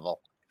big level.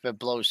 If it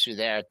blows through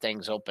there,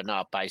 things open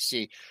up. I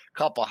see a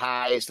couple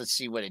highs. Let's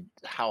see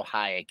how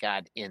high it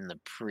got in the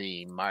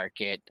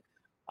pre-market.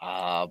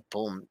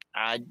 Boom.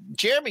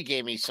 Jeremy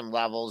gave me some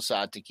levels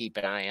to keep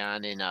an eye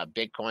on in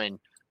Bitcoin.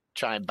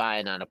 Try and buy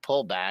it on a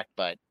pullback,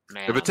 but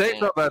man, if it takes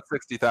out that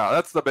 60,000,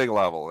 that's the big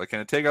level. Can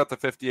it take out the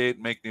 58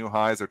 and make new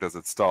highs, or does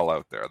it stall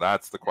out there?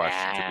 That's the question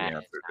to be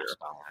answered here.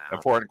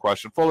 Important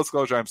question. Full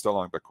disclosure: I'm still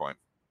long Bitcoin.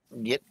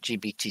 Yep,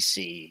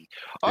 GBTC.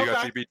 You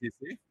got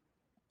GBTC?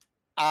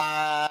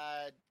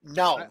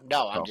 No,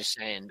 I'm just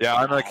saying. Yeah,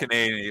 I'm a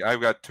Canadian.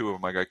 I've got two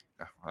of them.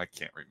 I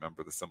can't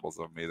remember the symbols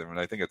of them either, and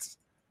I think it's.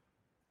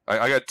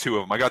 I got two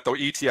of them. I got the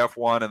ETF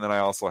one, and then I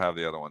also have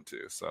the other one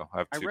too. So I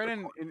have two. I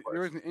read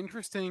there was an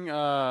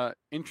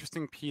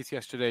interesting piece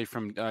yesterday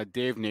from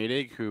Dave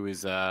Nadig, who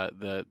is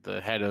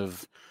the head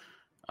of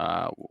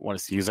what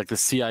is he? He's like the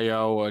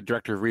CIO,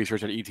 director of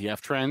research at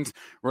ETF Trends.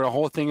 Wrote a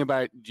whole thing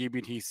about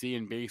GBTC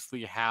and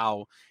basically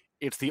how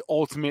it's the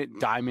ultimate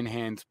diamond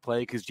hands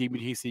play because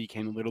GBTC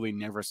can literally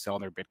never sell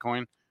their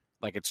Bitcoin,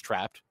 like it's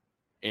trapped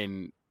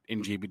in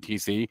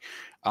GBTC.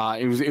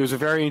 It was a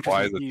very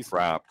interesting piece.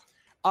 Trapped?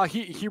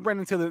 He ran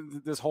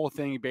into this whole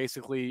thing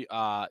basically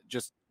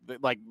just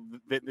like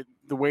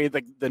the way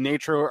the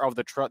nature of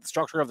the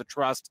structure of the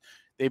trust.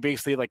 They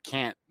basically they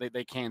can't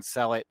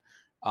sell it.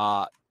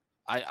 I'm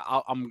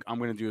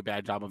going to do a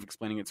bad job of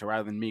explaining it. So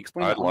rather than me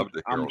explaining, I'd love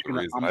to hear the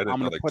reason. I didn't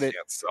know they can't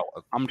sell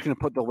it. I'm just going to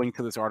put the link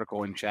to this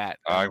article in chat.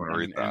 I'm going to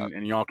read that,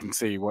 and y'all can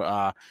see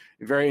what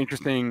very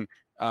interesting,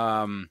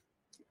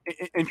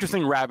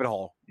 interesting rabbit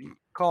hole. You can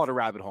call it a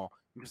rabbit hole.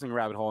 Interesting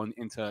rabbit hole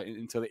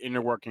into the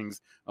inner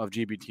workings of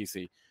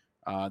GBTC.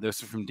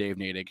 This is from Dave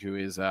Nadig, who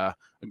is a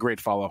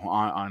great follow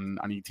on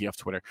ETF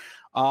Twitter.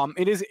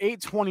 It is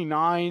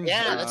 8:29.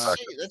 Yeah,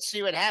 let's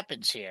see what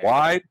happens here.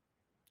 Wide.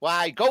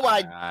 Go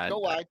wide. Go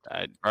wide.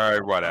 All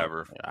right,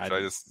 whatever.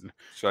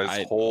 Should I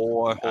just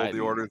hold the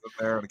orders in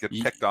there and get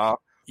picked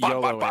off?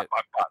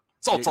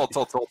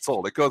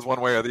 Sold. It goes one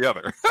way or the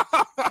other.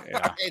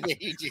 Yeah.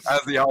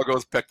 As the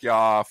algos pick you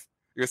off,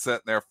 you're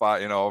sitting there,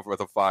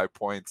 with a 5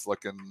 points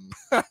looking,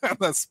 and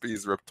the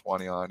speeds rip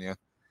 20 on you. And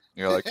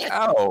you're like,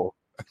 ow.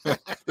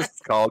 This is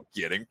called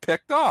getting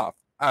picked off.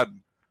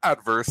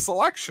 Adverse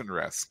selection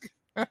risk.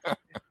 Here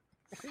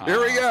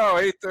we go,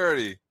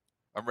 8:30.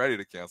 I'm ready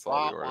to cancel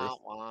all the orders.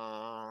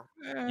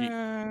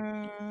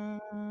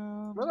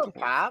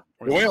 Pop.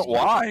 We went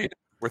wide.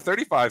 We're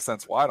 35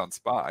 cents wide on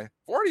SPY.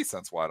 40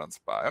 cents wide on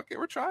SPY. Okay,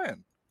 we're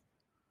trying.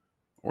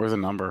 Where's the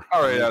number?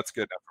 All right, yeah, it's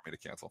good enough for me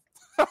to cancel.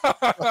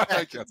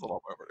 I canceled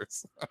all my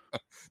orders.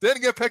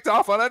 Didn't get picked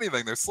off on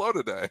anything. They're slow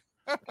today.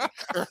 All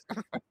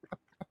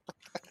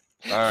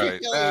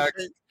right,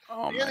 next.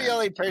 You're the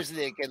only person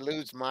that can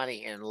lose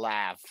money and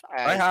laugh.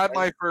 I had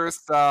my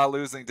first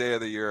losing day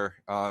of the year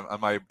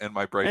in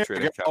my break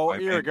trading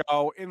account. Here we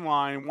go. In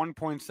line,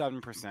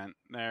 1.7%.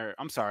 There.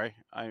 I'm sorry.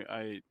 I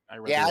read the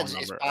wrong number.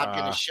 Is Bob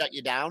going to shut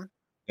you down?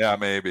 Yeah,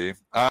 maybe.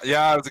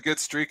 Yeah, it was a good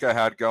streak I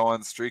had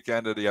going. Streak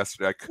ended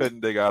yesterday. I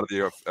couldn't dig out of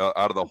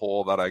the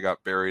hole that I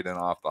got buried in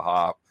off the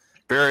hop.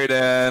 Buried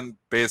in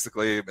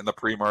basically in the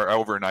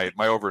overnight.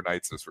 My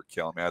overnights just were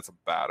killing me. I had some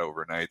bad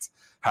overnights.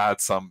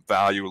 Had some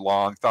value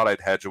long. Thought I'd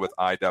hedge it with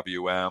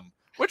IWM,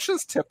 which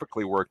has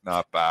typically worked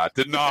not bad.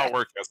 Did not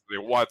work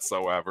yesterday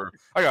whatsoever.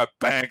 I got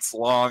banks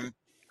long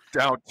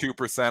down 2%,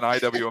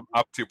 IWM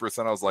up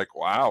 2%. I was like,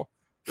 wow,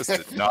 this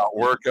did not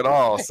work at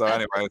all. So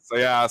anyway,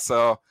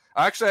 so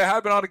actually I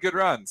had been on a good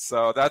run.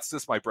 So that's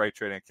just my break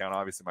trading account.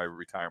 Obviously my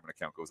retirement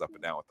account goes up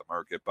and down with the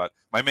market, but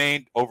my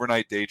main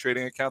overnight day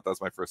trading account, that was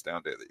my first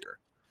down day of the year.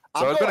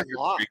 So it's been a good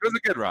streak. It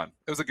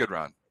was a good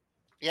run.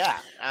 Yeah,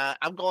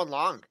 I'm going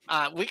long.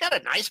 We got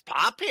a nice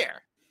pop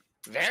here.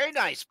 Very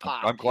nice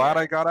pop. I'm glad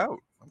here. I got out.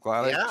 I'm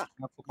glad I Yeah.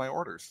 canceled my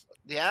orders.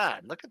 Yeah,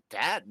 look at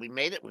that. We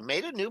made it. We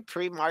made a new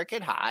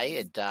pre-market high.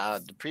 And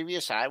the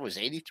previous high was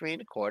 83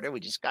 and a quarter. We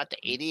just got to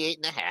 88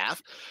 and a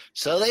half.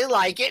 So they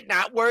like it.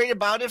 Not worried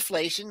about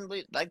inflation.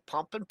 Like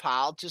Pump and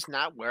Powell, just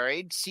not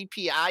worried.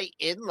 CPI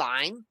in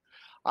line.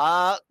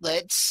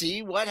 Let's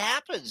see what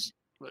happens.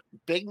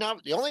 Big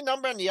number. The only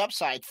number on the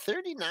upside,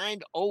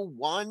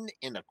 39.01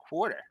 and a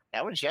quarter.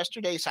 That was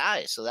yesterday's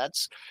high. So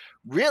that's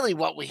really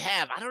what we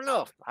have. I don't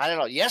know.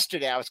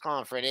 Yesterday I was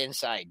calling for an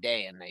inside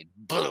day and they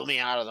blew me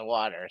out of the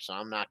water. So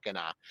I'm not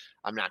gonna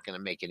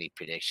make any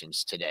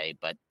predictions today.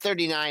 But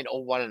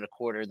 39.01 and a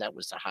quarter, that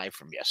was the high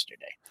from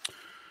yesterday.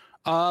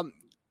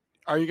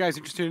 Are you guys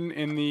interested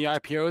in the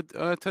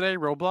IPO today,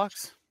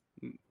 Roblox?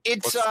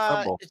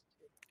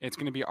 It's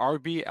going to be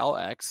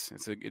RBLX.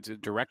 It's a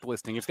direct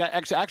listing. It's got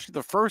actually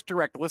the first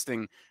direct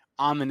listing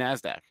on the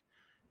Nasdaq.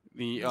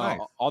 Nice.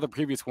 All the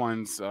previous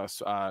ones,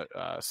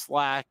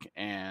 Slack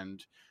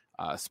and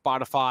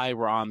Spotify,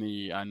 were on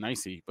the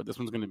NYSE, but this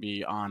one's going to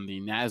be on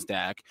the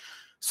Nasdaq.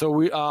 So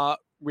we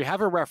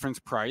have a reference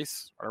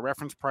price. Our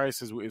reference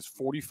price is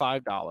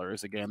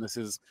 $45. Again, this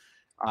is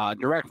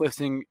direct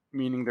listing,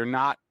 meaning they're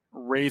not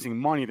raising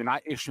money. They're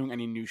not issuing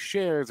any new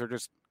shares. They're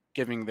just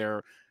giving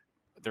their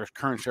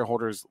current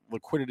shareholders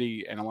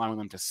liquidity and allowing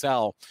them to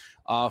sell.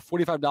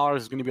 $45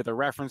 is going to be the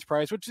reference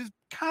price, which is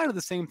kind of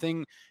the same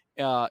thing,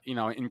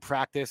 in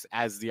practice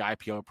as the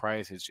IPO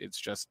price. It's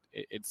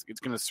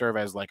going to serve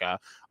as like a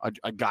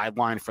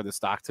guideline for the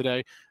stock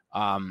today.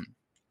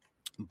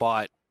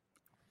 But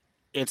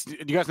do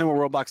you guys know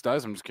what Roblox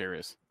does? I'm just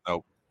curious.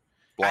 Nope.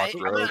 I'm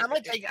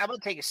gonna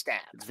take a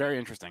stab. It's very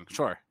interesting.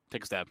 Sure,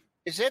 take a stab.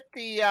 Is it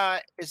maybe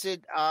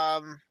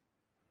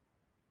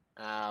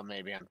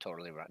I'm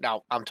totally wrong.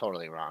 No, I'm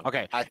totally wrong.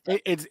 Okay,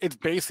 it's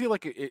basically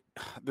like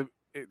the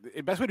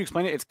best way to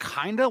explain it. It's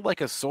kind of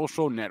like a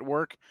social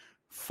network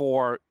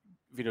for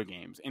video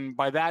games, and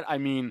by that I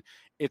mean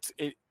it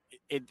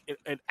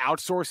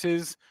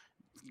outsources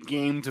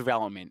game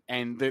development,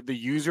 and the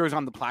users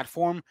on the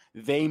platform,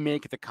 they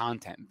make the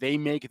content, they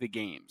make the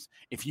games.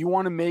 If you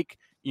want to make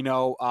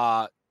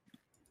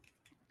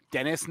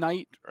Dennis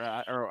Night,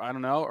 or I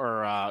don't know,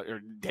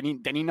 or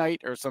Denny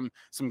Night, or some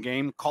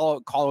game,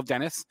 Call of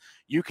Dennis,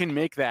 you can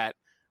make that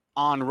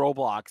on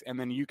Roblox, and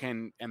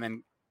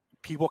then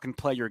people can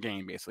play your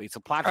game. Basically, it's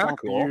a platform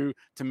for you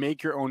to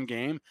make your own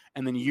game,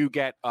 and then you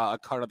get a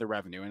cut of the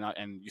revenue,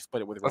 and you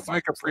split it with. Let's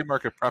make a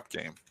pre-market prep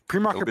game.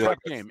 Pre-market prep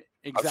game,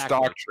 exactly. A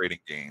stock trading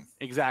game,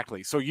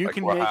 exactly. So you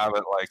can have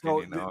it like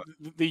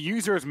the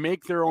users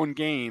make their own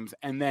games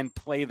and then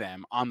play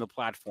them on the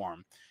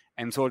platform.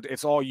 And so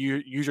it's all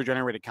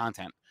user-generated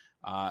content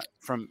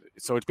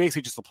so it's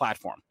basically just a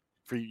platform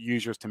for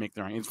users to make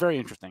their own. It's very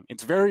interesting.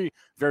 It's very,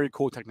 very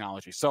cool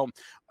technology. So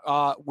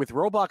with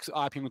Roblox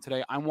IPO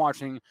today, I'm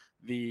watching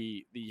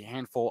the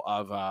handful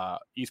of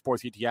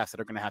esports ETFs that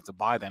are going to have to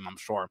buy them, I'm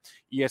sure.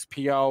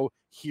 ESPO,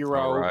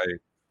 Hero,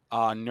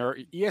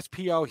 Nerd.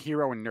 ESPO,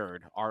 Hero, and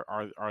Nerd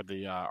are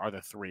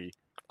the three.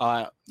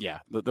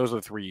 Those are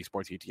the three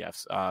esports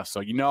ETFs.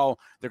 So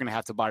they're going to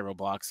have to buy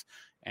Roblox,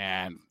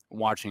 and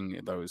watching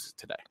those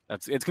today.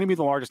 It's going to be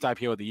the largest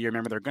IPO of the year.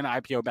 Remember, they're going to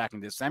IPO back in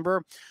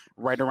December,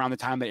 right around the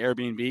time that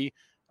Airbnb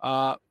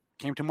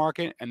came to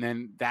market, and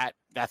then that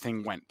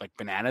thing went like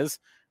bananas.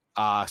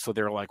 So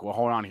they're like, well,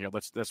 hold on here.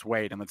 Let's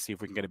wait and let's see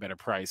if we can get a better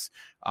price.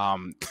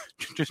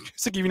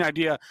 Just to give you an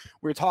idea,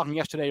 we were talking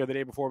yesterday or the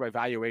day before about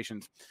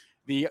valuations.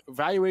 The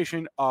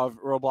valuation of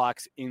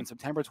Roblox in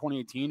September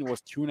 2018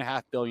 was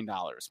 $2.5 billion.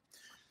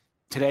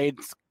 Today,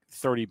 it's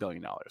 $30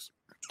 billion.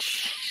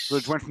 So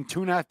it went from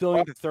 $2.5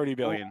 billion to $30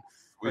 billion.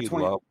 We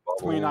love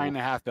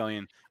 $29.5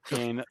 billion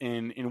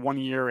in 1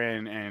 year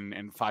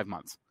and 5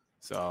 months.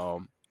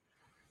 So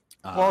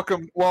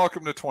welcome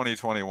to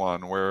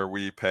 2021, where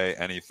we pay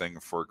anything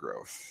for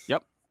growth.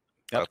 Yep.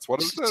 That's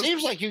what it is.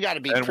 Seems like you got to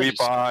be. And we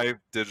buy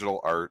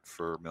digital art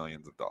for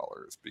millions of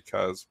dollars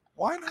because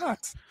why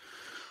not?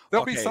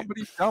 There'll be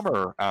somebody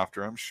dumber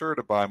after, I'm sure,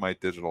 to buy my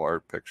digital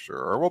art picture,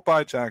 or we'll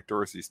buy Jack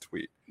Dorsey's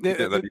tweet that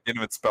he didn't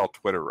even spell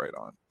Twitter right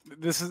on.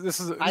 This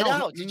is. I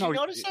know. Did you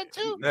notice that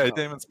too? Yeah, he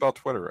didn't even spell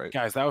Twitter right.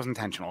 Guys, that was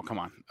intentional. Come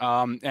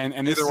on.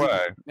 And either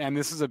way, and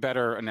this is a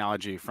better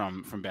analogy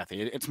from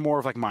Bethy. It's more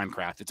of like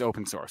Minecraft. It's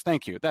open source.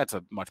 Thank you. That's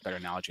a much better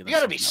analogy. You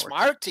got to be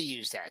smart to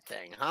use that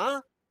thing,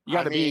 huh? You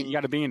got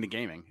to be into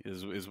gaming.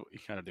 Is what you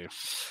got to do.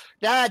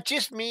 Nah,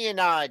 just me and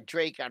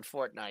Drake on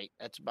Fortnite.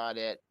 That's about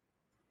it.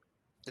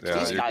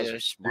 These guys are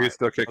smart. Are you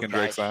still kicking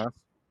Drake's ass?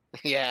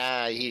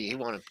 Yeah, he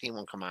won't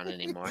come on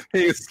anymore.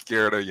 He's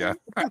scared of you.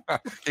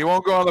 He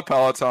won't go on the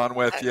Peloton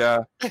with you,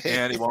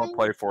 and he won't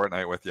play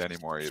Fortnite with you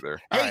anymore either.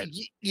 Hey,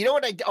 you know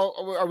what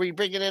are we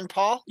bringing in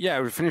Paul?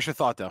 Yeah, we finish your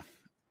thought though.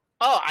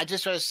 Oh, I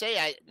just want to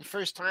say,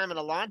 first time in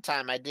a long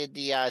time, I did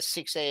the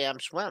 6 a.m.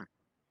 swim.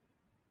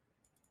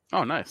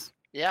 Oh, nice.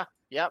 Yeah,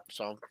 Yep.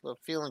 So we're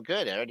feeling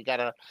good. I already got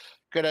a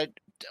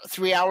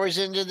 3 hours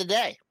into the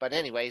day. But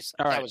anyways,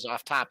 All right. That was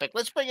off topic.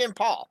 Let's bring in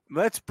Paul.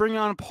 Let's bring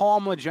on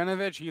Paul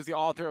Mladenovich. He's the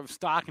author of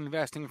Stock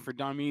Investing for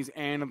Dummies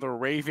and The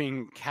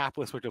Raving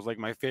Capitalist, which is like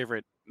my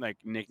favorite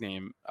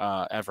nickname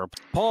ever.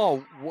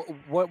 Paul,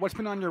 what's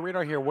been on your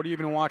radar here? What have you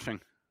been watching?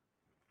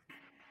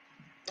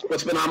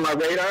 What's been on my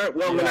radar?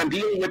 Well, when I'm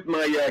dealing with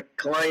my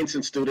clients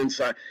and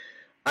students,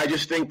 I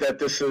just think that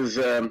this is,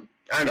 I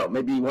don't know,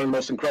 maybe one of the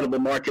most incredible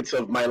markets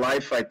of my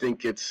life. I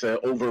think it's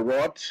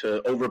overwrought,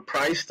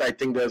 overpriced. I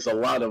think there's a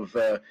lot of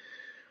the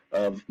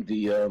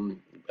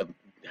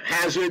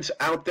hazards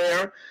out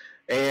there.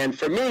 And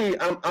for me,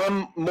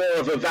 I'm more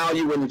of a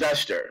value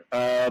investor.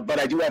 But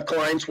I do have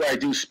clients where I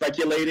do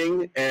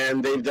speculating,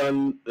 and they've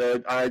done,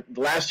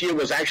 last year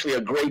was actually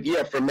a great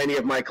year for many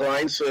of my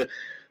clients.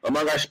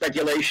 Among our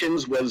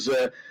speculations was,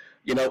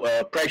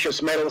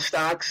 precious metal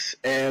stocks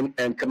and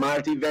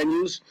commodity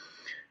venues.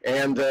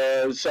 And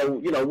so,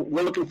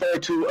 we're looking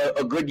forward to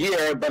a good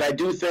year, but I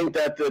do think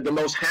that the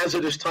most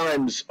hazardous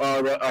times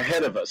are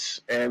ahead of us.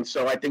 And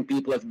so I think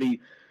people have to be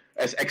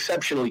as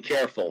exceptionally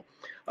careful.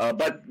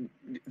 But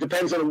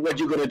depends on what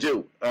you're going to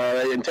do.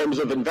 In terms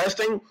of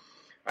investing,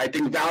 I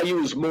think value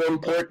is more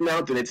important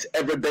now than it's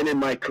ever been in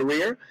my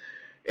career.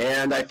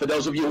 And for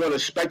those of you who want to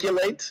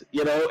speculate,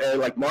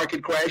 like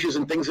market crashes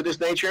and things of this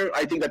nature,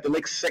 I think that the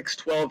next 6,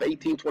 12,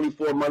 18,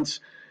 24 months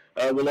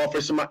will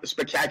offer some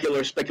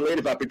spectacular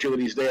speculative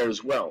opportunities there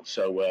as well.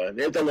 So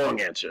there's the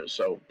long answer.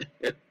 So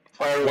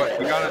fire away.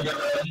 You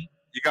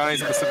got any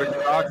specific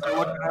stocks you're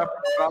looking at from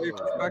a value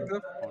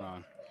perspective? Hold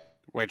on.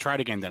 Wait, try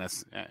it again,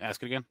 Dennis.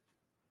 Ask it again.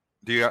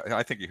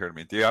 I think you heard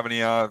me. Do you have any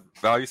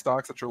value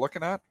stocks that you're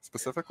looking at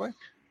specifically?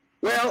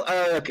 Well,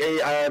 a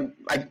guy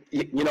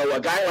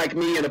like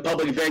me in a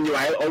public venue,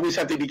 I always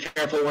have to be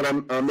careful when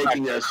I'm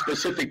making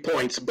specific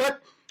points.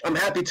 But I'm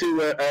happy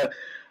to.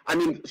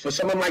 For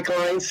some of my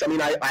clients,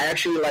 I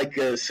actually like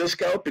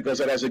Cisco because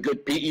it has a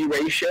good PE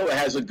ratio. It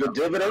has a good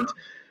dividend.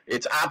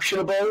 It's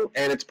optionable,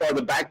 and it's part of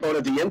the backbone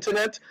of the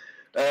internet.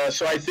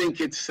 So I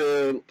think it's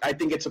a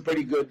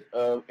pretty good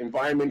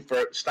environment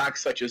for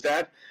stocks such as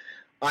that.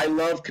 I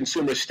love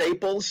consumer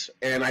staples,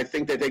 and I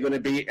think that they're going to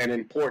be an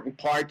important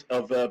part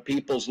of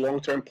people's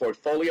long-term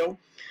portfolio.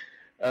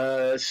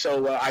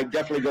 So I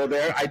definitely go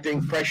there. I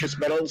think precious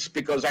metals,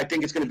 because I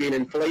think it's going to be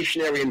an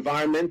inflationary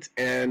environment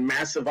and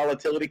massive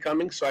volatility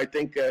coming. So I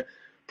think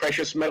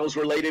precious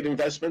metals-related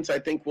investments, I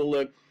think,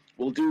 will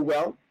do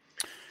well.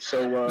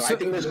 So I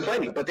think there's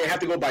plenty, but they have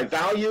to go by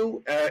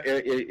value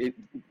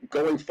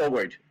going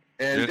forward.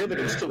 And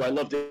dividends, too. I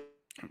love dividends.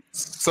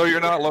 So you're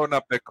not loading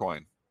up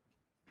Bitcoin?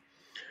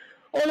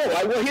 Oh no!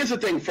 Well, here's the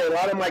thing. For a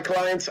lot of my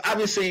clients,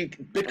 obviously,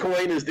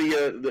 Bitcoin is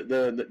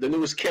the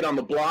newest kid on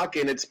the block,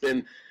 and it's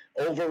been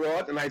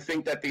overwrought. And I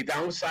think that the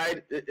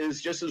downside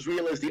is just as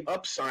real as the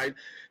upside.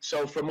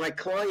 So for my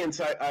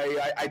clients,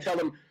 I tell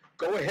them,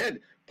 go ahead.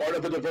 Part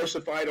of the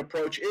diversified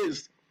approach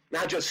is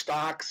not just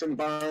stocks and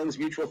bonds,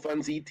 mutual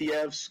funds,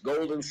 ETFs,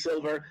 gold and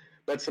silver,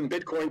 but some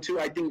Bitcoin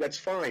too. I think that's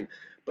fine.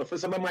 But for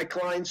some of my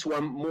clients who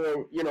I'm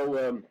more,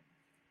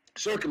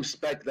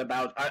 circumspect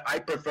about, I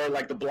prefer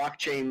like the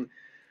blockchain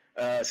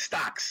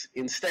stocks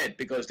instead,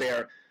 because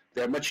they're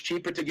much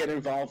cheaper to get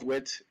involved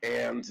with,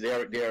 and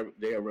they're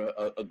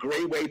a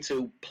great way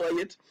to play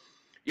it.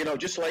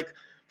 Just like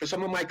for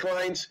some of my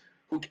clients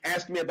who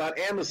ask me about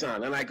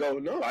Amazon, and I go,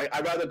 no,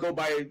 I'd rather go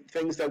by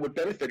things that would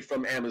benefit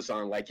from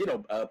Amazon, like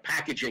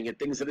packaging and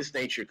things of this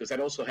nature, because that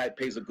also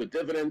pays a good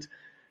dividend,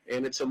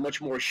 and it's a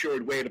much more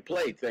assured way to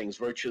play things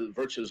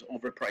versus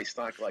overpriced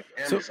stock like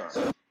Amazon.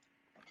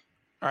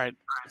 All right.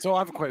 So I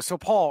have a question. So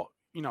Paul,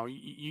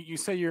 you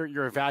say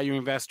you're a value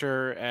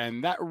investor,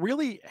 and that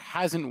really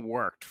hasn't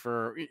worked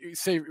for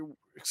say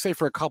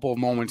for a couple of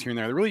moments here and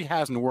there. It really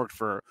hasn't worked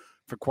for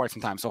quite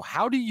some time. So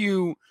how do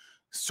you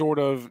sort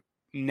of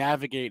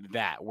navigate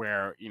that,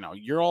 where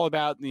you're all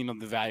about the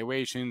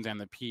valuations and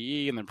the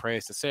PE and the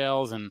price to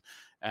sales and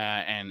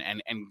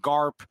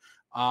GARP,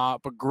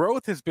 but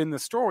growth has been the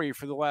story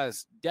for the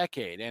last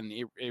decade, and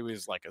it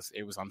was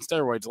on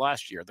steroids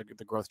last year,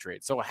 the growth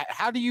trade. So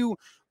how do you,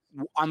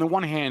 on the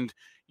one hand,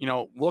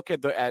 look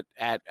at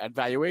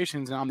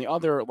valuations, and on the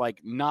other,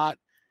 not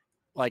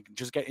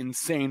just get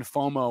insane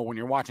FOMO when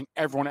you're watching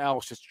everyone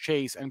else just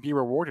chase and be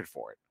rewarded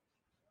for it?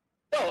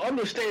 Well,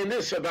 understand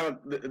this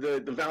about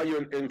the value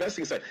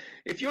investing side.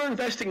 If you're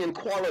investing in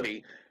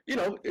quality,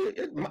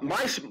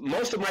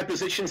 most of my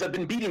positions have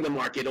been beating the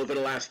market over the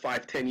last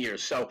 5-10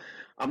 years. So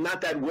I'm not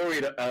that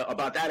worried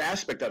about that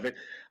aspect of it.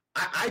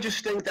 I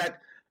just think that,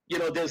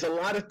 there's a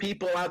lot of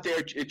people out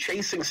there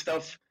chasing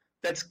stuff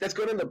that's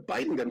going to end up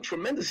biting them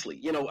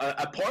tremendously.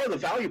 A part of the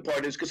value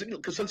part is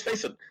because let's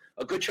face it,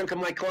 a good chunk of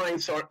my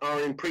clients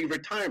are in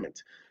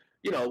pre-retirement.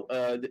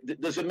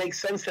 Does it make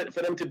sense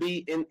for them to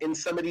be in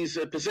some of these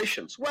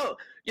positions? Well,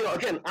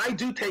 again, I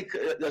do take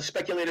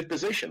speculative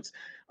positions.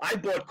 I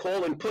bought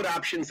call and put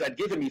options that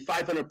given me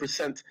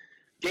 500%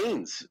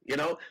 gains,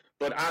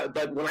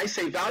 but when I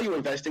say value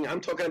investing, I'm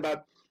talking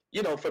about,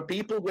 for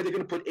people where they're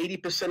going to put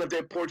 80% of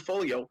their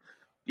portfolio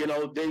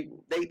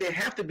they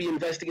have to be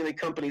investing in the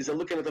companies and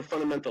looking at the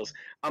fundamentals.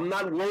 I'm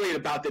not worried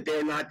about that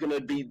they're not going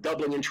to be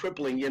doubling and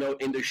tripling,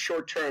 in the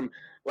short term,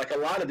 like a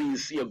lot of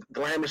these,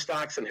 glamour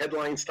stocks and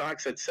headline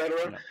stocks, et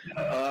cetera.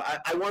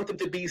 I want them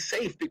to be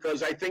safe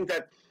because I think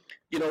that,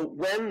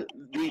 when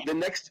the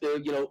next,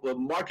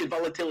 market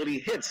volatility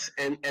hits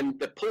and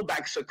the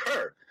pullbacks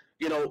occur,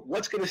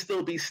 what's going to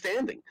still be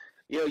standing?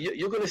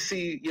 You're going to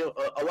see,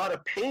 a lot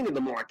of pain in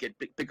the market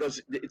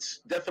because it's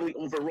definitely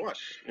overwrought,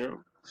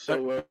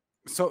 So.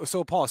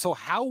 So Paul, so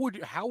how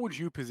would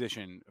you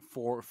position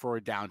for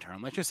a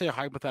downturn? Let's just say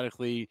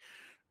hypothetically,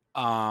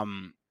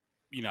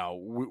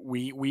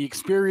 we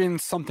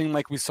experienced something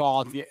like we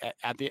saw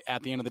at the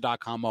end of the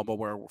dot-com bubble,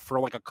 where for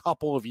like a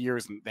couple of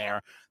years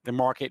there, the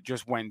market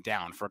just went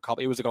down for a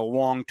couple. It was like a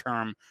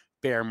long-term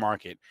bear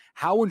market.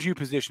 How would you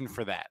position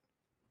for that?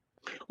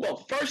 Well,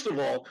 first of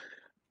all,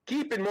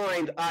 keep in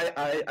mind,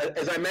 I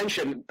as I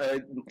mentioned,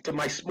 to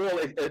my small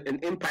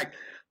impact,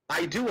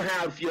 I do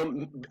have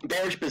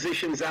bearish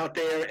positions out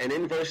there and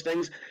inverse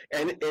things,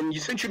 and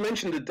since you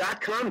mentioned the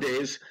dot-com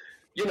days,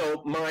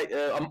 my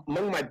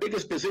among my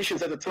biggest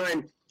positions at the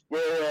time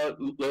were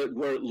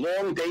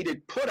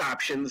long-dated put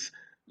options,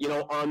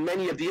 on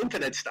many of the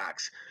internet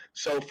stocks.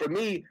 So for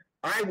me,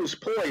 I was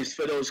poised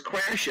for those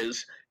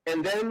crashes,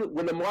 and then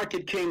when the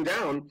market came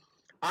down,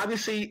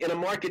 obviously in a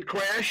market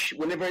crash,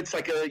 whenever it's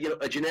like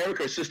a generic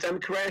or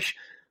systemic crash,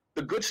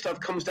 the good stuff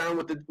comes down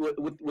with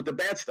the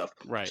bad stuff.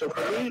 Right. So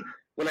for me,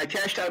 when I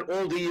cashed out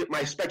all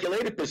my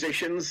speculative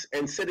positions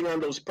and sitting on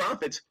those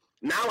profits,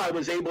 now I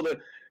was able to,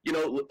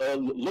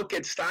 look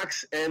at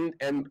stocks and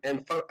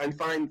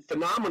find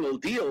phenomenal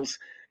deals,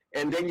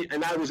 and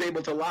I was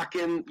able to lock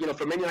in,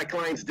 for many of my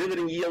clients,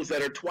 dividend yields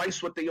that are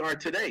twice what they are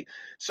today.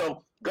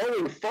 So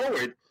going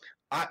forward,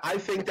 I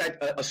think that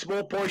a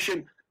small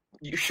portion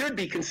you should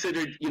be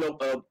considered,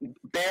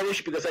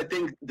 bearish, because I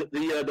think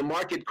the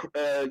market,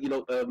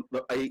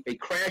 a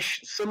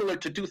crash similar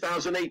to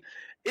 2008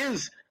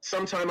 is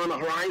sometime on the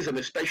horizon,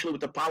 especially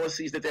with the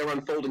policies that they're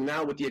unfolding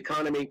now with the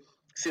economy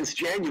since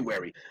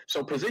January.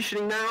 So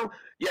positioning now,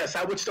 yes,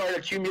 I would start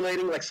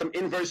accumulating like some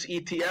inverse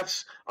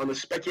ETFs on the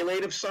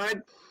speculative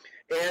side,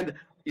 and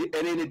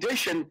in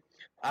addition,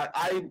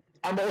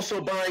 I'm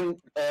also buying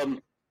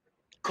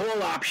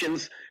call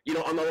options,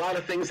 on a lot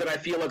of things that I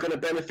feel are going to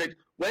benefit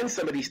when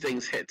some of these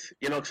things hit.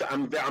 Because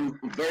I'm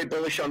very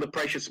bullish on the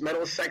precious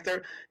metals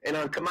sector and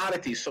on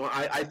commodities. So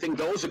I think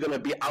those are going to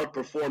be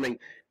outperforming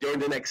during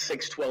the next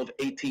 6, 12,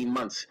 18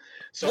 months.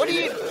 So what do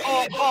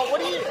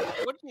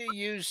you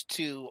use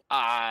to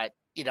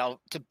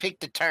to pick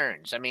the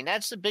turns? I mean,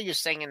 that's the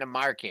biggest thing in the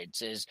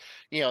markets is,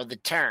 the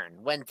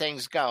turn when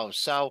things go.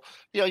 So,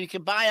 you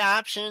can buy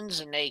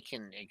options and they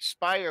can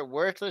expire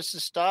worthless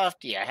and stuff.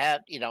 Do you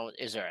have,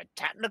 is there a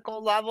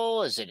technical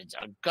level? Is it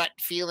a gut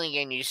feeling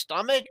in your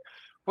stomach?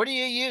 What do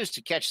you use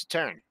to catch the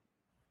turn?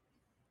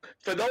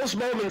 For those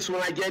moments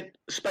when I get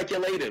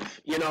speculative,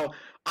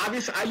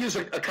 obviously I use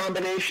a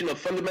combination of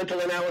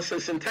fundamental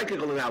analysis and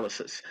technical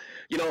analysis.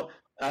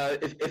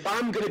 If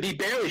I'm going to be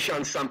bearish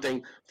on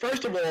something,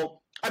 first of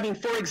all, I mean,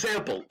 for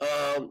example,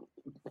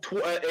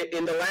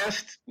 in the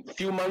last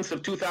few months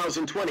of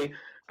 2020,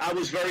 I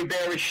was very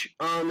bearish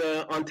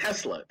on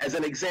Tesla as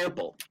an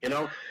example. It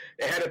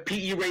had a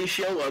PE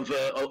ratio of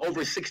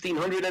over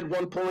 1,600 at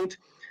one point.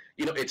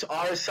 Its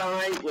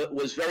RSI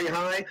was very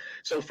high.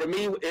 So for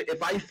me,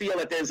 if I feel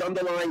that there's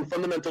underlying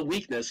fundamental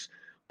weakness,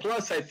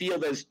 plus I feel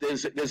there's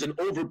an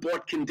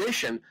overbought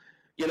condition,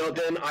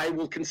 then I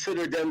will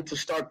consider them to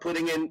start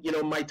putting in,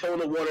 my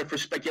tone of water for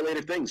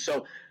speculative things.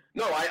 So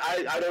no,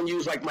 I don't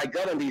use like my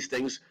gut on these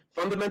things.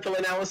 Fundamental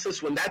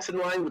analysis, when that's in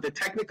line with the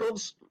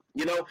technicals,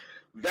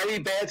 very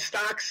bad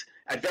stocks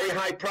at very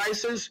high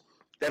prices,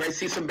 then I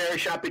see some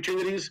bearish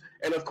opportunities.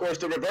 And of course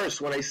the reverse,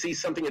 when I see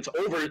something that's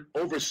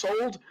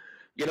oversold,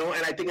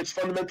 and I think it's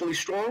fundamentally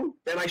strong,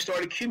 then I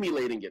start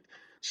accumulating it.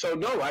 So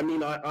no, I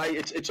mean,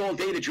 it's all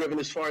data driven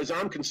as far as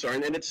I'm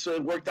concerned, and it's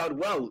worked out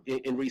well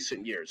in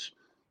recent years.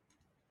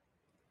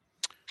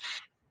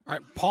 All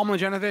right, Paul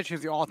Mladenovich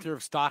is the author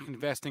of Stock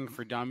Investing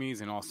for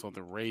Dummies and also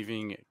The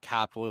Raving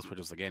Capitalist, which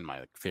is, again,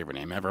 my favorite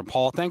name ever.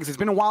 Paul, thanks. It's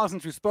been a while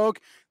since we spoke.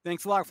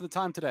 Thanks a lot for the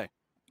time today.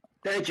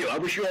 Thank you. I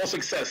wish you all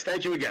success.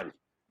 Thank you again.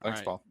 Thanks,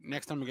 right. Paul.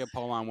 Next time we get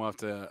Paul on, we'll have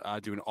to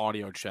do an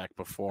audio check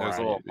before.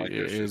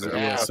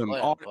 There's some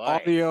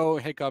audio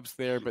hiccups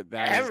there, but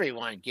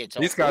everyone gets.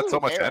 He's got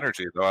so much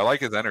energy, though. I like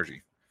his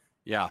energy.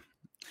 Yeah.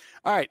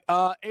 All right.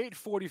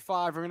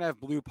 8:45. We're gonna have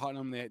Blue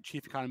Putnam, the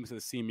chief economist of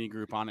the CME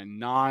Group, on at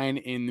 9.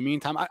 In the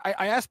meantime,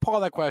 I asked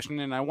Paul that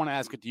question, and I want to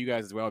ask it to you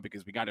guys as well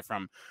because we got it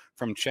from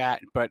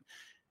chat. But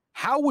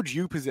how would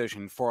you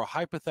position for a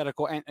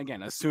hypothetical? And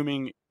again,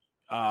 assuming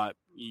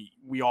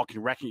we all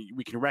can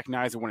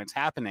recognize it when it's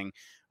happening,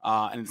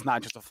 and it's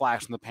not just a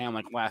flash in the pan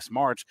like last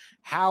March.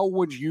 How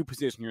would you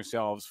position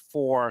yourselves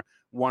for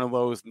one of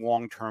those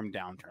long-term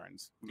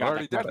downturns? We got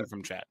that question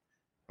from chat.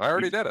 I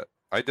already did it.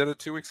 I did it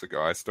 2 weeks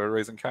ago. I started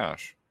raising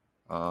cash.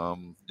 I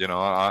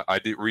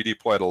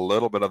redeployed a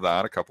little bit of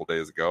that a couple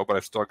days ago, but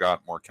I've still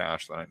got more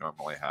cash than I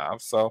normally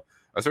have. So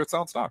I started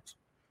selling stocks.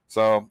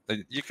 So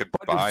you could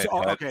buy.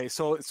 Okay,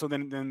 so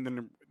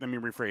then let me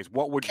rephrase.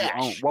 What would Cash.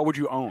 you own? What would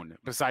you own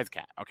besides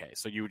cash? Okay,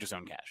 so you would just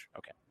own cash.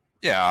 Okay.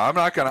 Yeah, I'm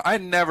not gonna.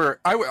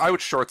 I would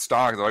short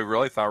stock. Though I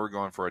really thought we were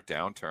going for a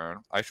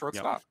downturn. I short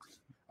stock.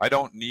 I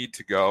don't need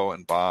to go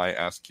and buy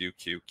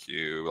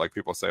SQQQ. Like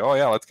people say, oh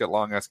yeah, let's get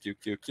long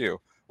SQQQ.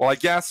 Well, I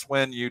guess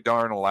when you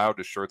aren't allowed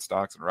to short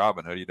stocks in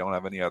Robinhood, you don't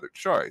have any other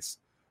choice.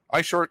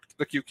 I short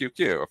the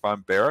QQQ. If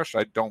I'm bearish,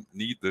 I don't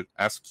need the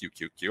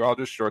SQQQ. I'll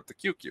just short the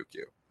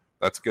QQQ.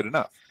 That's good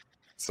enough.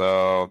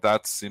 So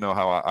that's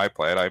how I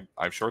play it.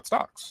 I short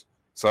stocks.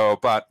 So,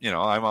 but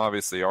I'm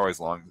obviously always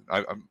long.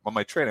 I'm on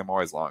my trade. I'm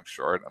always long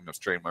short. I'm just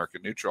trading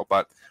market neutral.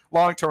 But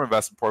long-term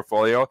investment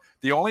portfolio.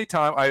 The only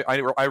time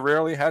I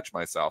rarely hedge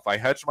myself. I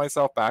hedged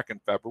myself back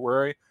in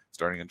February,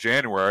 starting in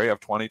January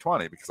of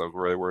 2020, because I was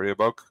really worried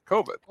about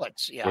COVID.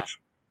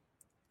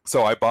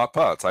 So I bought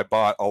puts. I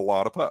bought a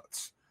lot of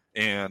puts.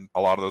 And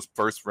a lot of those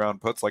first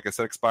round puts, like I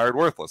said, expired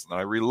worthless. And then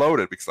I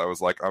reloaded because I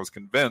was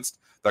convinced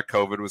that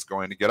COVID was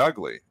going to get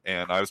ugly.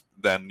 And I was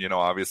then,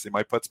 obviously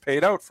my puts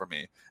paid out for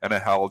me, and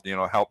it helped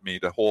me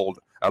to hold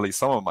at least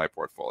some of my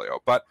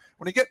portfolio. But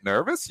when you get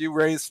nervous,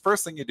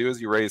 first thing you do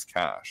is you raise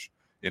cash.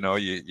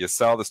 You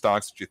sell the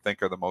stocks that you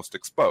think are the most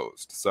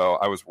exposed. So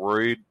I was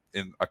worried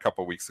in a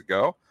couple of weeks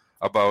ago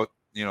about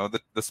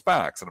the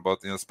SPACs and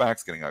about the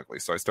SPACs getting ugly.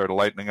 So I started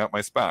lightening up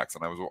my SPACs,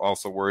 and I was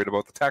also worried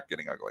about the tech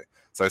getting ugly.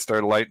 So I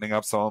started lightening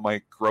up some of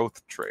my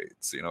growth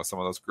trades, some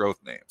of those growth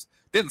names.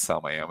 Didn't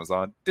sell my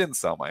Amazon, didn't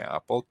sell my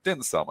Apple,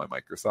 didn't sell my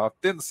Microsoft,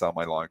 didn't sell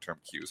my long-term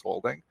Qs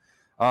holding,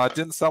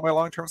 didn't sell my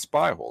long-term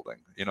SPY holding.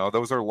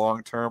 Those are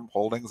long-term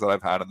holdings that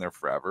I've had in there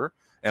forever,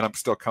 and I'm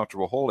still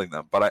comfortable holding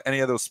them. But any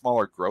of those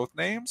smaller growth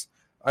names,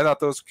 I thought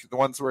the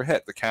ones were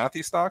hit. The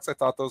Cathy stocks, I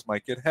thought those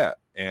might get hit,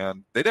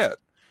 and they did.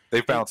 They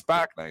bounced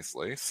back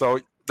nicely. So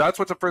that's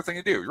what the first thing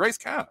you do. You raise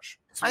cash.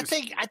 I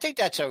think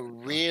that's a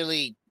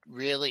really,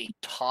 really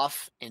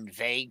tough and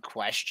vague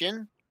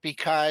question,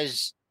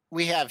 because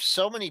we have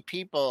so many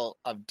people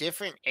of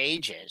different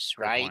ages,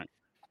 right?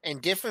 In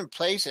different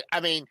places.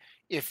 I mean,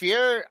 if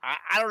you're,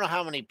 I don't know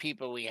how many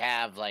people we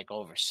have like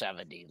over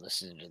 70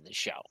 listening to the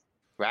show,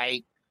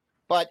 right?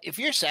 But if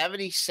you're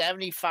 70,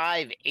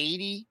 75,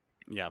 80,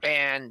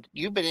 and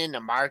you've been in the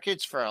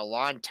markets for a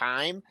long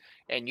time,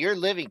 and you're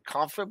living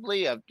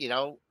comfortably of,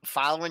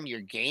 following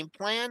your game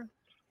plan,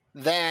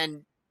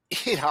 then,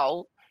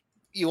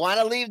 you want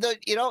to leave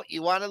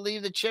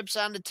the chips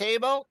on the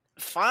table,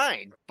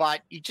 fine.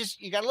 But you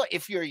got to look,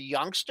 if you're a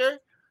youngster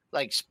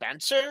like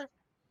Spencer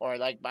or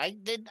like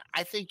Mike did,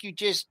 I think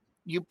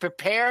you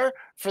prepare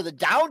for the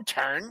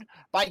downturn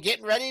by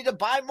getting ready to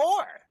buy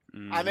more.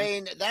 Mm-hmm. I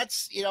mean,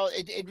 that's,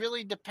 it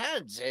really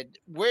depends.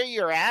 Where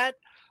you're at.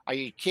 Are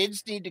your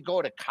kids need to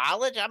go to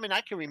college? I mean,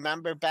 I can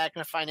remember back in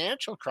the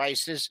financial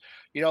crisis,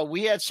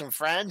 we had some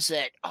friends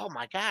that, oh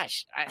my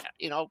gosh,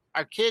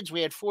 our kids,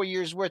 we had 4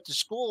 years worth of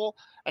school,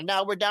 and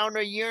now we're down to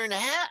a year and a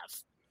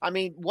half. I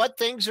mean, what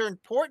things are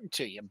important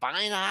to you?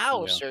 Buying a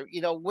house or,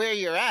 where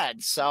you're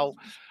at. So,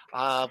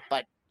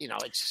 but,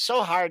 it's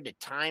so hard to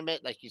time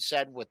it, like you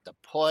said, with the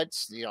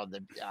puts.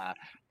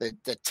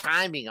 The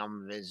timing of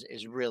them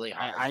is really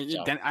hard.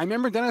 I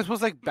remember Dennis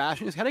was like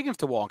bashing his head against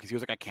the wall because he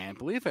was like, "I can't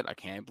believe it! I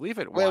can't believe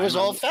it!" Well, it was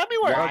all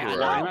February.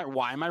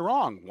 Why am I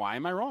wrong? Why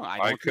am I wrong?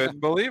 I couldn't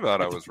believe that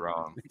I was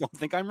wrong. I don't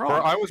think I'm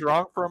wrong. I was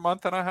wrong for a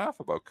month and a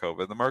half about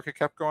COVID. The market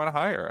kept going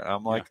higher, and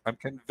I'm like, I'm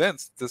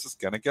convinced this is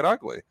going to get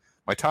ugly.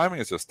 My timing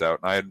is just out,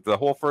 and the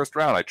whole first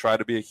round, I tried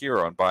to be a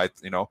hero and buy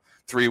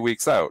 3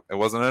 weeks out. It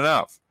wasn't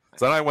enough.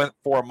 So then I went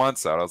 4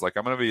 months out. I was like,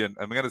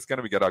 it's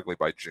going to get ugly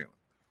by June.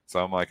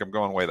 So I'm like, I'm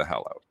going way the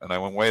hell out. And I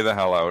went way the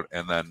hell out.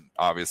 And then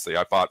obviously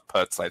I bought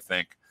puts, I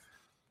think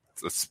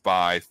the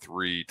SPY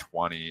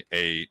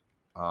 328.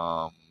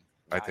 I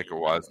think it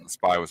was. And the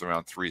SPY was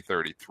around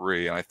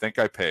 333. And I think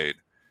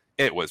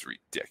it was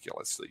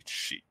ridiculously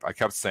cheap. I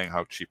kept saying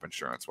how cheap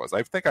insurance was.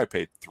 I think I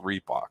paid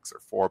 $3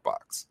 or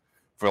 $4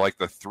 for like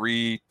the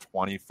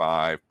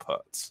 325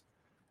 puts.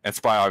 And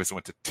SPY obviously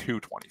went to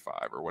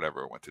 225 or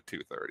whatever. It went to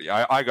 230.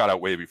 I got out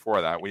way before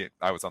that.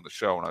 I was on the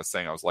show and I was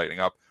saying I was lighting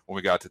up. When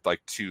we got to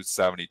like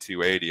 270,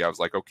 280, I was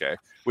like, okay,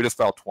 we just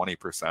fell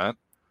 20%.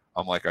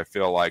 I'm like, I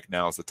feel like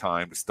now is the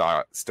time to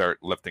start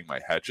lifting my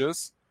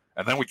hedges.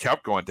 And then we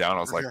kept going down.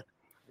 I was like,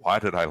 why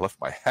did I lift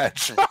my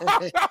hedge?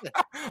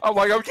 I'm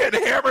like, I'm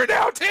getting hammered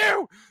now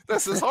too.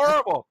 This is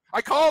horrible.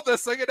 I called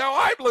this thing and now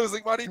I'm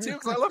losing money too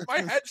because I left my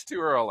hedge too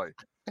early.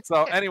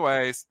 So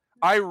anyways,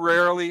 I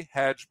rarely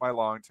hedge my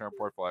long-term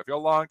portfolio. If you're a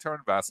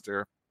long-term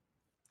investor,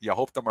 you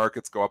hope the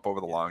markets go up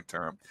over the long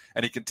term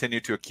and you continue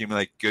to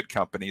accumulate good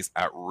companies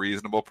at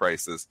reasonable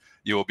prices,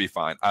 you will be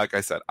fine. Like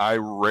I said, I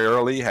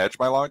rarely hedge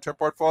my long-term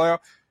portfolio.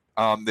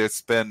 There's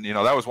been,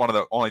 that was one of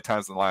the only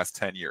times in the last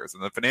 10 years.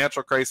 In the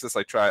financial crisis,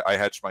 I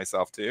hedged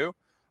myself too,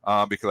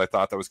 because I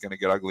thought that was going to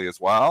get ugly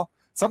as well.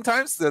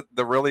 Sometimes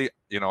the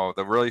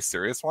really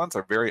serious ones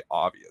are very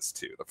obvious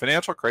too. The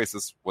financial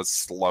crisis was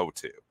slow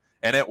too.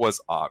 And it was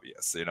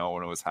obvious, when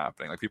it was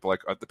happening. Like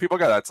the people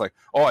got that. It's like,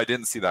 oh, I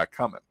didn't see that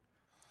coming.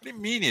 What do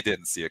you mean you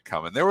didn't see it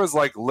coming? There was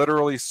like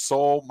literally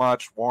so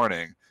much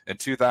warning in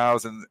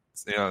 2000,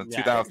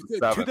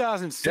 2007.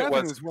 2007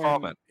 it was is when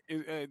common.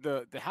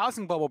 The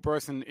housing bubble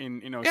burst in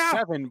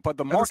 07, but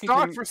the And the market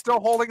stocks were still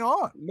holding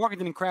on. market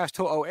didn't crash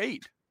till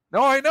 08.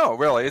 No, I know,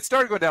 really. It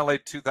started going down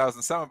late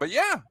 2007, but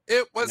yeah,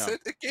 it was. No.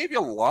 It gave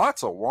you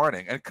lots of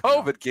warning, and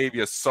COVID gave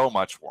you so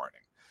much warning.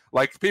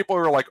 Like people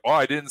were like, "Oh,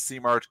 I didn't see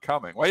March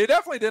coming." Well, you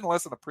definitely didn't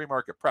listen to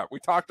pre-market prep. We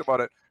talked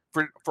about it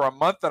for a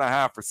month and a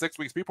half, for 6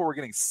 weeks. People were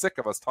getting sick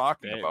of us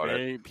talking about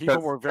it.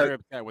 People were very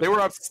upset. They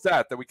were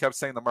upset that we kept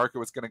saying the market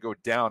was going to go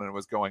down and it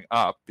was going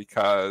up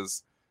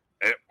because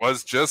it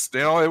was just,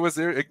 it was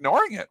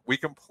ignoring it. We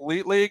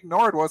completely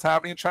ignored what was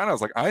happening in China. I was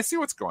like, I see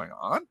what's going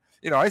on.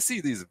 I see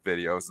these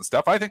videos and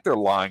stuff. I think they're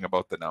lying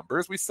about the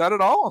numbers. We said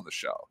it all on the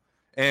show.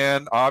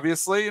 And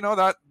obviously,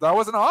 that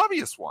was an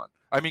obvious one.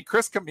 I mean,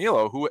 Chris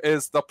Camillo, who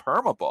is the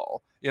permabull,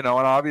 and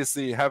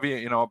obviously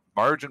heavy,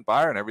 margin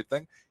buyer and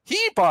everything, he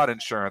bought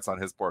insurance on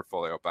his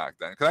portfolio back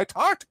then. Because I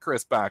talked to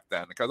Chris back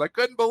then because I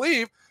couldn't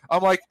believe.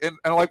 I'm like, and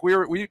like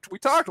we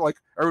talked like,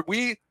 are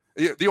we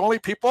the only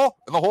people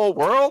in the whole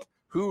world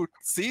who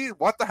see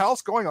what the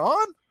hell's going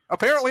on?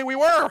 Apparently, we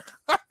were.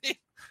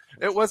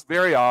 It was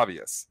very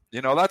obvious.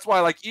 That's why,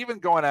 like, even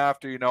going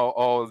after,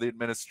 the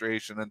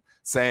administration and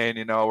saying,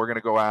 we're going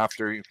to go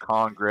after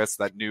Congress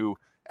that knew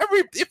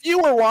if you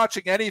were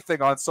watching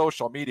anything on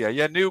social media,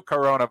 you knew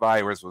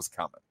coronavirus was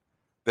coming.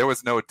 There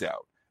was no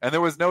doubt. And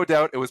there was no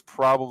doubt it was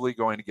probably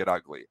going to get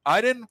ugly.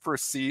 I didn't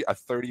foresee a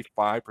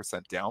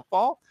 35%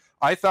 downfall.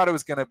 I thought it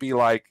was going to be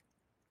like,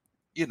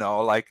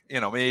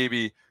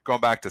 maybe going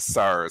back to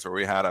SARS where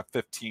we had a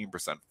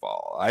 15%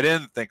 fall. I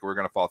didn't think we were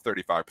going to fall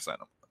 35%.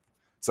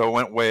 So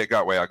it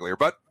got way uglier.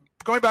 But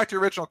going back to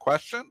your original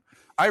question,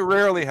 I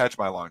rarely hedge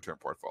my long-term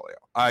portfolio.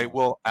 I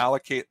will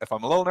allocate, if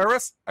I'm a little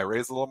nervous, I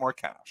raise a little more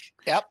cash.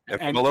 Yep.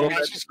 If I'm a little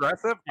bit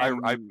aggressive, I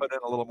put in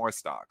a little more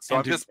stocks. So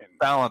I'm just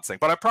balancing.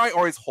 But I'm probably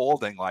always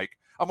holding like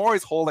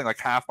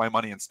half my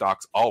money in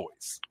stocks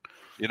always.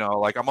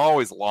 Like I'm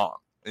always long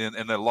in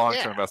the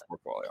long-term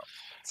investment portfolio.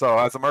 So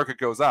as the market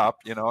goes up,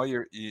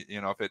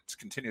 if it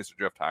continues to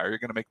drift higher, you're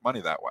going to make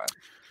money that way.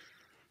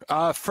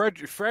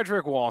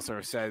 Frederick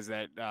Walser says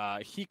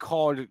that he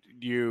called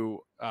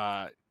you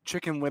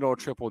Chicken Little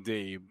Triple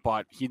D,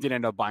 but he did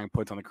end up buying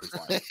puts on the cruise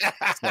line.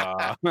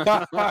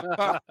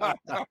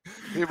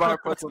 He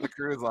bought puts on the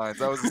cruise lines.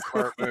 That was a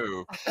smart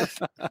move.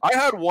 I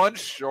had one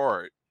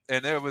short,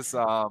 and it was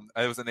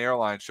an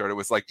airline short. It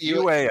was like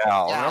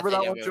UAL. Remember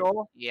that one,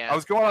 Joel? Yeah. I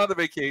was going on the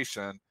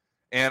vacation,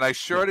 and I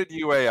shorted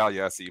UAL.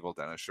 Yes, Evil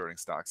Dennis shorting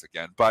stocks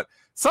again. But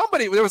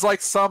there was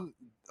like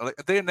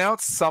they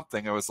announced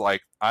something. It was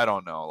like, I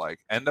don't know, like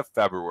end of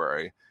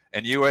February.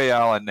 And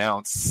UAL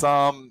announced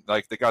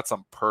they got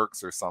some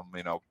perks or some,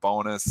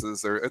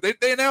 bonuses, or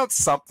they announced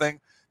something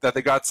that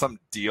they got some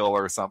deal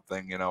or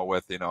something,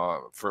 with,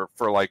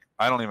 for like,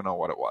 I don't even know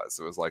what it was.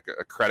 It was like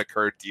a credit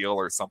card deal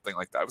or something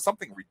like that. It was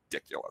something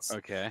ridiculous.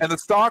 Okay. And the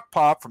stock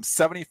popped from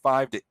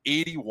 75 to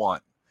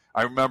 81.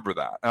 I remember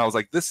that. And I was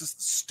like, this is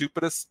the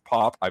stupidest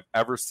pop I've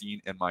ever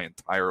seen in my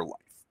entire life.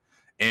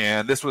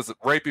 And this was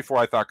right before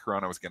I thought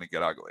Corona was going to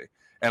get ugly.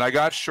 And I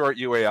got short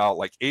UAL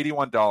like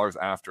 $81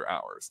 after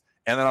hours.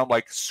 And then I'm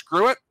like,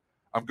 screw it.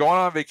 I'm going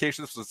on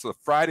vacation. This was a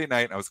Friday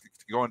night. And I was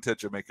going to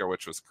Jamaica,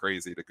 which was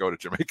crazy to go to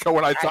Jamaica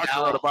when I thought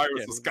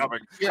coronavirus was coming.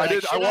 I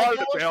wanted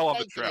to bail on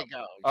the trip.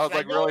 I was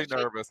like really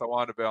nervous. I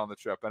wanted to bail on the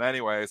trip. And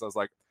anyways, I was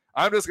like,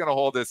 I'm just going to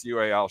hold this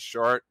UAL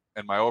short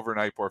in my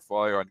overnight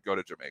portfolio and go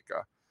to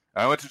Jamaica.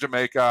 And I went to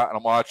Jamaica and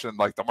I'm watching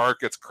like the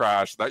markets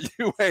crash. That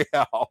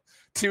UAL,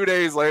 2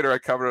 days later, I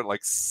covered it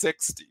like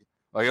 60.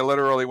 Like it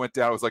literally went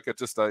down. It was like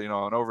an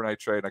overnight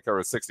trade, and I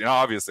covered 60. And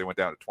obviously, it went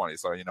down to 20.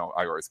 So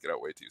I always get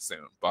out way too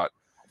soon. But,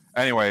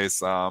 anyways,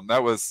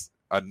 that was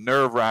a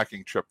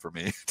nerve-wracking trip for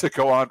me to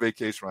go on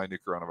vacation when I knew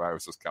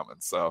coronavirus was coming.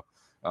 So,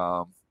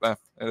 it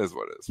is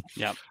what it is.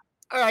 Yep.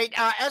 All right,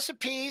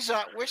 S&Ps,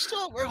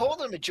 we're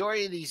holding the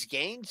majority of these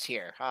gains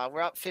here.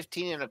 We're up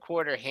 15 and a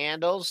quarter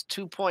handles,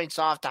 2 points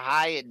off the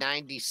high at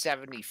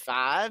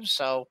 90.75.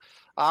 So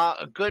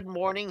a good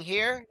morning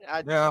here.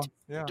 Yeah.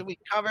 Do we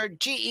cover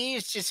GE?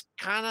 It's just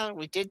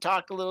we did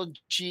talk a little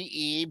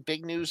GE,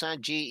 big news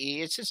on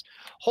GE. It's just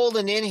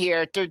holding in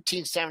here at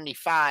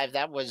 13.75.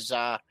 That was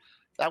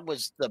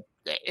the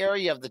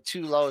area of the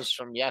two lows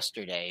from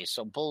yesterday.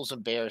 So bulls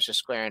and bears are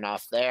squaring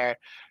off there.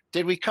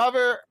 Did we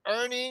cover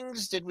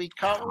earnings? Did we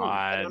cover?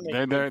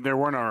 There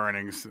were no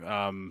earnings.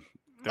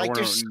 There were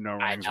no earnings.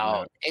 I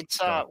know.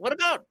 It's what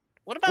about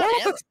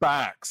the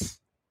SPACs?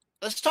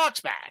 Let's talk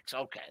SPACs.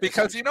 Okay.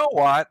 Because you know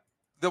what?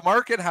 The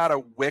market had a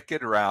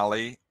wicked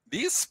rally.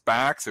 These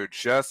SPACs are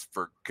just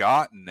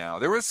forgotten now.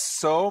 There was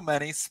so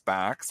many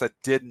SPACs that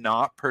did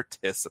not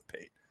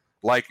participate.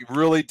 Like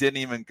really didn't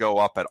even go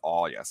up at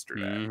all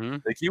yesterday. Mm-hmm.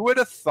 Like you would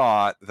have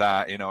thought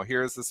that,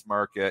 here's this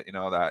market,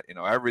 that,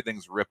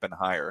 everything's ripping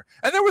higher.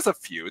 And there was a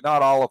few,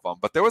 not all of them,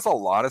 but there was a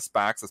lot of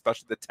SPACs,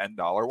 especially the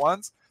 $10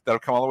 ones that have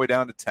come all the way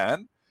down to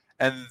 10.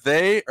 And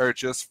they are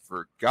just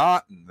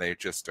forgotten. They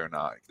just are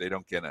not. They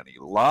don't get any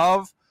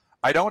love.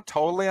 I don't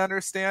totally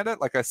understand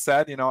it. Like I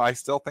said, I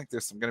still think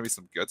there's going to be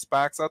some good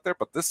SPACs out there,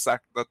 but the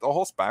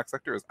whole SPAC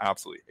sector is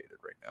absolutely hated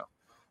right now.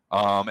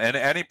 And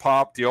any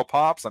deal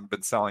pops, I've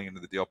been selling into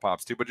the deal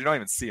pops too, but you don't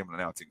even see them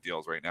announcing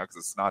deals right now because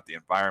it's not the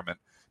environment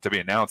to be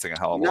announcing a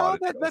hell of a lot of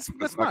deals.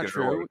 That's not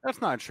true.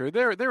 That's not true.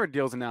 There are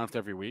deals announced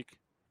every week.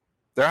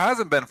 There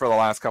hasn't been for the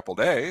last couple of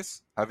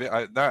days.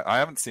 I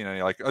haven't seen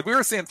any. Like we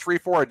were seeing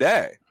 3-4 a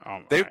day.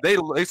 Oh,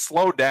 they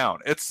slowed down.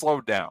 It's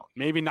slowed down.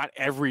 Maybe not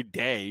every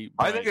day.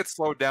 But... I think it's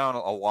slowed down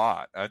a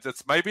lot.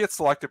 Maybe it's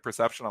selective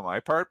perception on my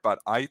part, but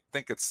I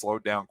think it's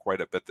slowed down quite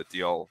a bit. The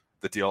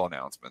deal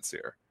announcements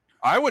here.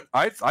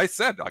 I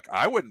said like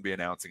I wouldn't be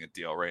announcing a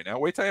deal right now.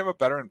 Wait till you have a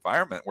better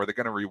environment where they're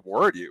going to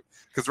reward you.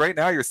 Because right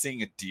now you're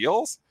seeing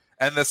deals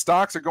and the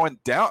stocks are going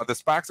down. The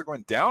SPACs are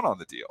going down on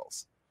the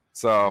deals.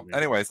 So,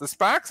 anyways, the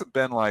SPACs have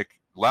been like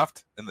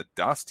left in the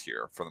dust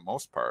here for the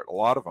most part. A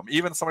lot of them.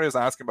 Even somebody was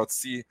asking about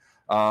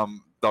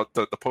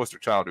the poster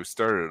child who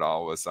started it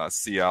all was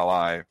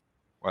CLI.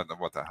 What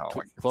the hell?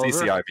 Like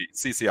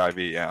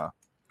CCIV, yeah.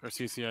 Or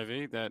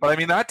CCIV. But I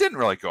mean, that didn't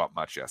really go up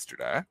much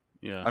yesterday.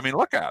 Yeah. I mean,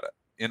 look at it.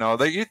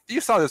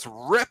 You saw this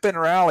rip and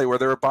rally where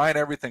they were buying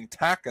everything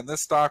tech, and this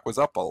stock was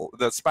up.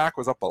 The SPAC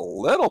was up a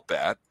little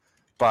bit.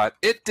 But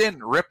it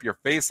didn't rip your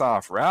face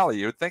off rally.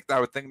 You would think that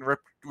would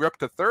rip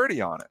to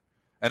 30 on it,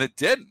 and it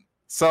didn't.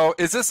 So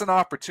is this an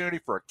opportunity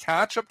for a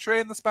catch-up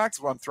trade in the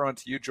SPACs? Well, I'm throwing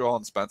to you, Joel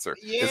and Spencer.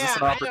 Yeah, is this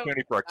an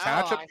opportunity for a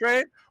catch-up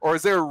trade, or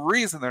is there a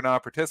reason they're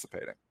not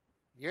participating?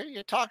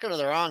 You're talking to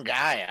the wrong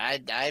guy. I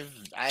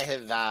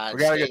have. We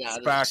gotta get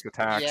SPAC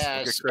attacks.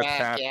 Yeah, get Chris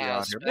Cathy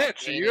on here.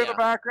 Mitch, are you in the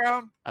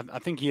background? I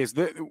think he is.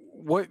 The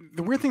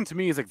weird thing to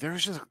me is like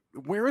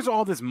where is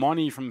all this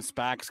money from the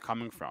SPACs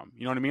coming from?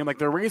 You know what I mean? Like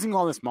they're raising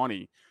all this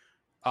money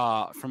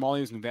from all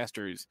these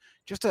investors,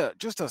 just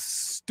a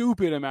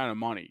stupid amount of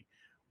money.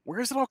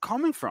 Where is it all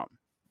coming from?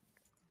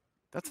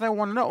 That's what I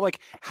want to know. Like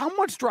how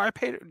much dry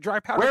powder?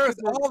 Where does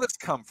all this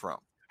come from?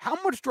 How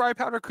much dry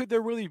powder could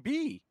there really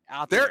be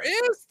out there?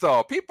 There is,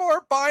 though. People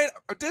are buying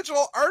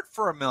digital art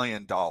for $1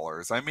 million.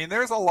 I mean,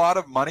 there's a lot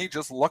of money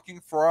just looking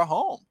for a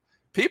home.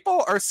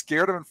 People are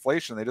scared of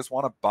inflation. They just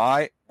want to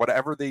buy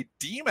whatever they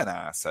deem an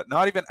asset,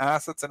 not even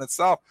assets in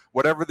itself,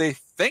 whatever they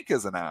think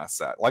is an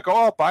asset. Like,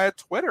 I'll buy a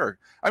Twitter.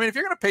 I mean, if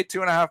you're going to pay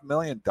 $2.5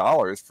 million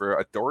for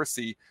a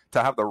Dorsey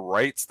to have the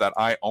rights that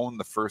I own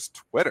the first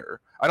Twitter,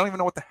 I don't even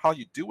know what the hell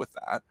you do with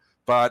that.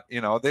 But,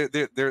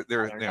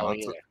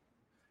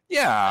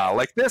 yeah,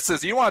 like this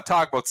is, you want to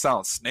talk about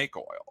selling snake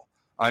oil.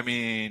 I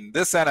mean,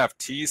 this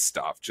NFT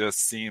stuff just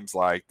seems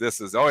like this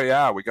is, oh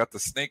yeah, we got the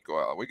snake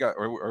oil. We got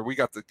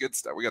the good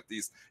stuff. We got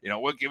these,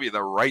 we'll give you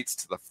the rights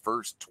to the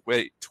first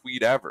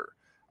tweet ever.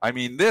 I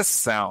mean, this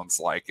sounds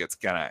like it's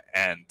going to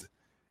end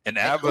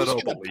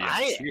inevitably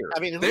here. I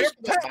mean, they're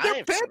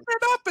bidding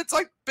it up. It's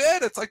like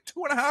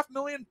 $2.5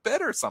 million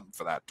bid or something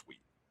for that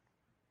tweet.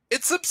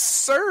 It's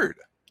absurd.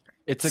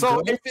 It's if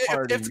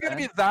it's going to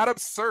be that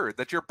absurd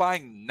that you're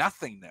buying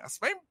nothingness,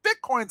 I mean,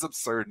 Bitcoin's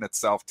absurd in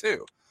itself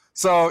too.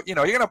 So, you're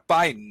going to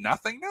buy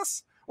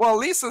nothingness? Well, at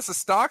least as the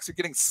stocks are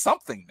getting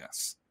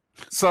somethingness.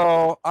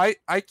 So I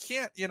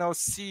can't,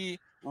 see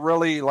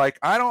really like,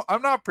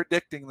 I'm not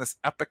predicting this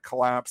epic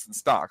collapse in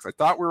stocks. I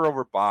thought we were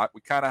overbought.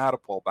 We kind of had to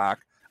pull back.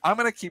 I'm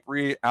going to keep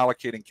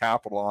reallocating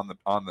capital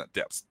on the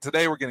dips.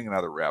 Today we're getting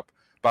another rip,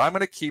 but I'm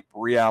going to keep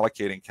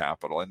reallocating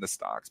capital into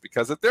stocks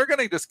because if they're going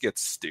to just get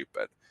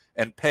stupid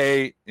and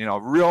pay,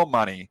 real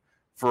money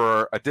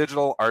for a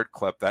digital art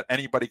clip that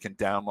anybody can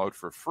download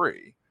for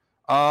free,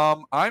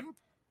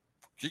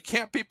 you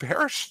can't be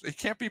bearish. You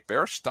can't be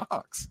bearish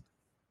stocks.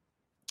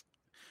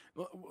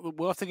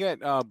 We'll have to get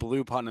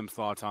Blue Putnam's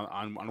thoughts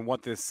on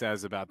what this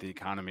says about the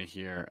economy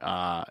here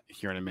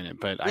in a minute.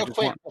 But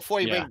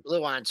before you bring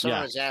Blue on,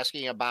 someone was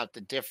asking about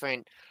the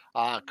different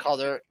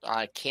color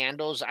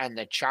candles on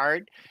the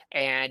chart,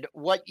 and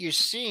what you're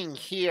seeing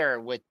here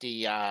with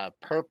the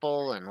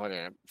purple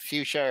and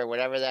fuchsia or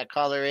whatever that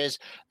color is,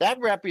 that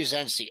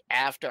represents the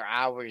after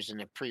hours in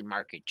the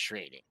pre-market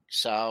trading.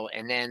 So,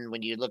 and then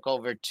when you look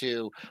over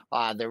to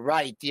the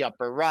right, the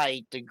upper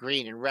right, the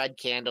green and red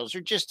candles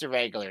are just a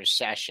regular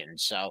session.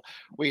 So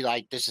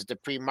this is the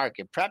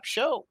pre-market prep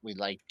show. We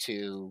like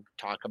to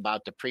talk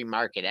about the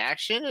pre-market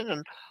action,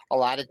 and a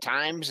lot of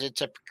times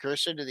it's a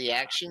precursor to the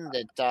action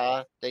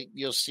that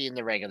you'll see in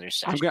the regular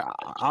session.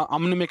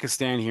 I'm gonna make a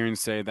stand here and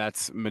say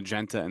that's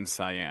magenta and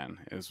cyan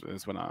is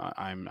what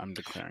I'm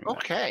declaring.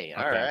 Okay.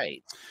 All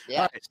right.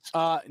 Yeah.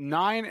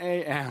 9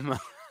 a.m.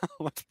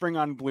 Let's bring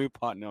on Blue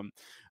Putnam.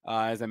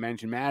 As I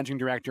mentioned, Managing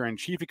Director and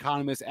Chief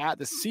Economist at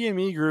the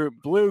CME Group.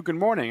 Blue, good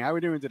morning. How are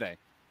we doing today?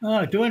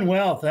 Doing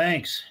well,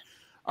 thanks.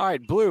 All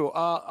right, Blue,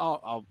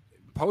 I'll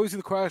pose you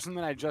the question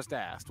that I just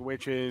asked,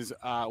 which is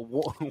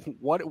what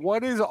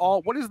is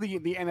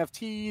the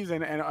NFTs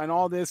and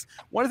all this?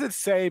 What does it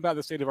say about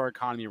the state of our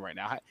economy right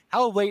now?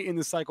 How late in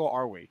the cycle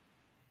are we?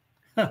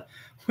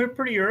 We're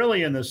pretty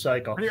early in the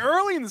cycle. Pretty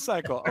early in the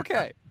cycle.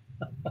 Okay.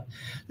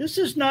 This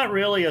is not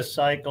really a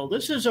cycle.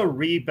 This is a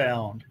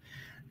rebound.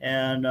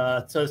 And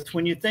so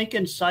when you think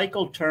in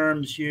cycle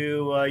terms,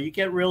 you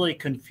get really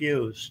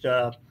confused.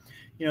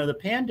 the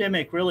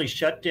pandemic really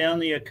shut down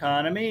the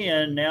economy,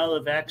 and now the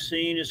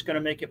vaccine is going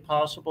to make it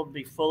possible to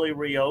be fully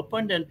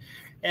reopened.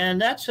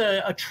 And that's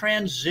a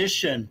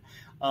transition.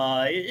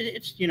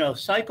 It's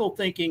cycle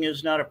thinking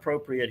is not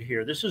appropriate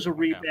here. This is a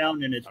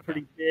rebound, and it's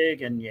pretty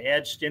big, and you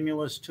add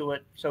stimulus to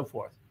it, so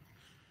forth.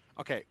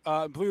 Okay,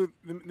 Blue,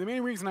 the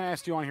main reason I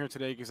asked you on here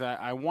today is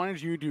I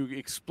wanted you to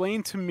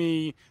explain to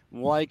me,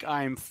 like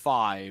I'm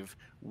 5,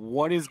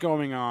 what is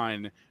going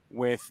on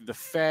with the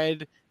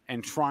Fed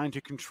and trying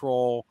to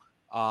control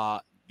the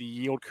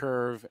yield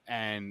curve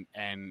and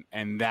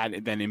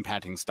that then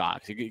impacting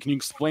stocks. Can you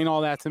explain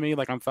all that to me,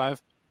 like I'm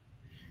 5?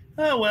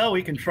 Oh, well,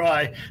 we can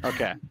try.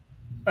 Okay.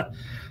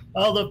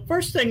 Well, the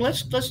first thing,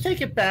 let's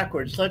take it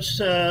backwards. Let's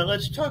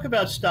talk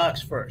about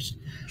stocks first.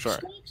 Sure.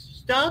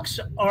 Stocks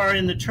are,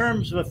 in the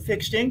terms of a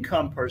fixed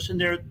income person,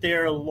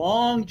 they're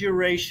long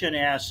duration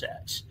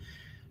assets.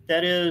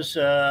 That is,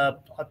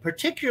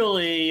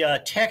 particularly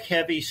tech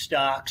heavy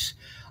stocks.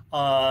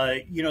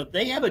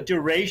 They have a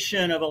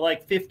duration of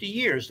like 50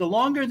 years. The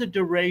longer the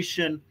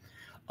duration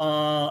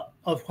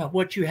of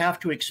what you have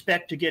to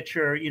expect to get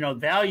your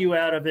value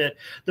out of it,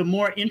 the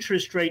more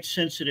interest rate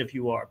sensitive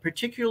you are,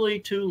 particularly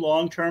to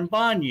long-term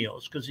bond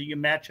yields, because you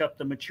match up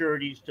the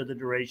maturities to the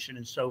duration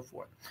and so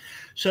forth.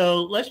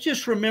 So let's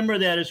just remember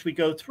that as we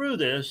go through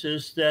this,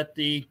 is that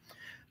the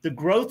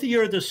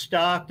growthier the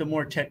stock, the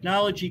more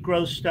technology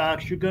growth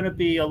stocks, you're going to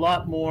be a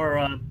lot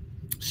more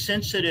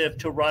sensitive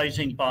to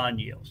rising bond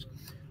yields.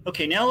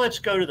 Okay, now let's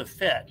go to the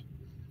Fed.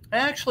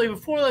 Actually,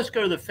 before let's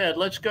go to the Fed,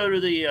 let's go to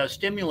the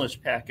stimulus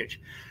package.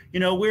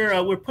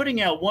 We're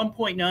putting out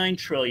 $1.9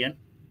 trillion,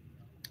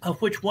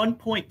 of which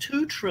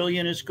 $1.2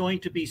 trillion is going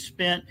to be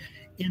spent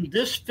in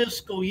this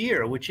fiscal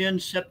year, which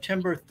ends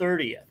September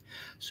 30th.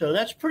 So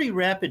that's pretty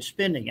rapid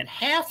spending. And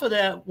half of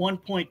that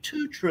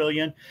 $1.2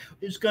 trillion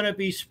is going to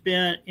be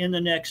spent in the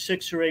next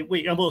 6 or 8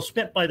 weeks. Well,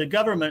 spent by the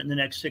government in the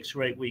next 6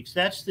 or 8 weeks.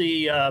 That's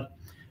the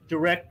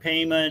direct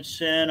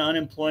payments and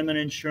unemployment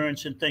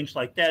insurance and things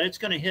like that. It's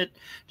going to hit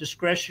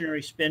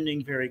discretionary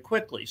spending very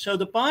quickly. So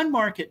the bond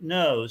market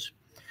knows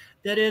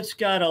that it's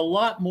got a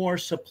lot more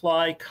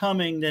supply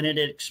coming than it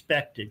had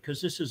expected,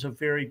 because this is a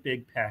very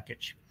big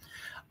package.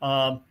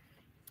 And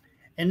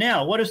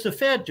now, what is the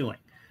Fed doing?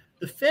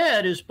 The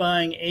Fed is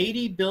buying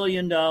 $80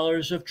 billion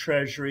of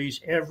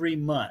treasuries every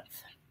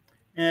month.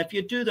 And if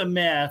you do the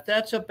math,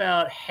 that's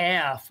about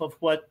half of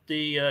what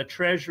the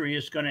Treasury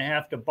is going to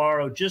have to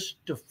borrow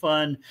just to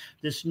fund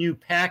this new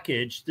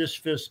package this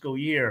fiscal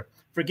year.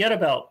 Forget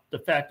about the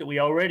fact that we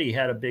already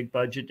had a big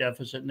budget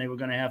deficit and they were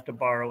going to have to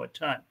borrow a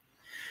ton.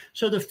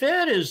 So the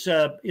Fed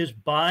is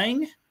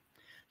buying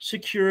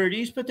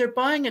securities, but they're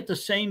buying at the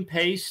same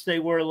pace they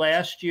were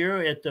last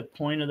year at the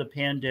point of the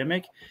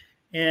pandemic.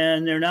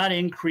 And they're not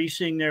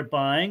increasing their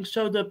buying.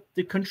 So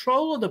the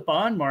control of the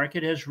bond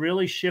market has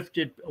really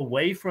shifted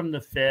away from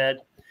the Fed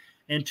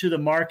and to the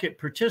market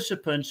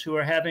participants who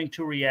are having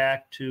to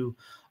react to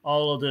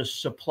all of this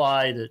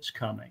supply that's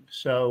coming.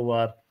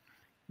 So,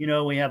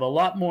 we have a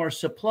lot more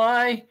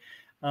supply.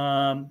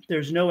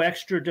 There's no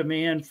extra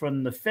demand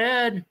from the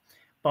Fed.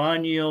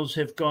 Bond yields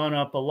have gone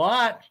up a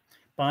lot.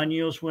 Bond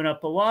yields went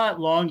up a lot.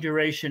 Long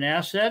duration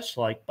assets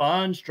like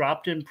bonds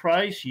dropped in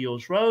price.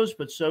 Yields rose,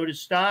 but so did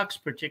stocks,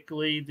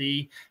 particularly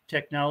the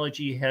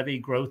technology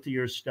heavy,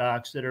 growthier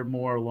stocks that are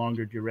more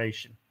longer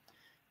duration.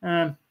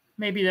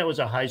 Maybe that was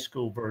a high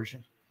school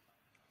version.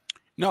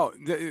 No,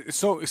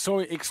 so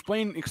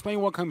explain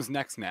what comes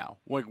next now.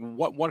 Like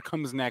what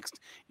comes next?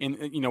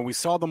 We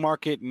saw the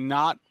market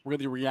not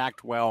really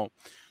react well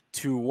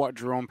to what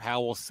Jerome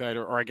Powell said,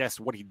 or I guess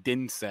what he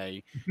didn't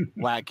say.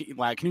 Like,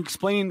 can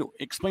you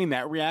explain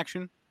that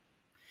reaction?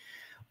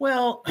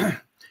 Well,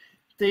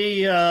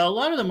 a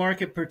lot of the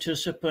market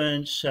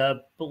participants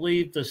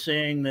believe the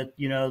saying that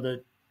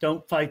that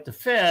don't fight the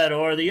Fed,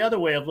 or the other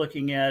way of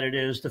looking at it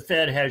is the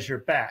Fed has your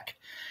back.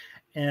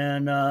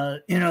 And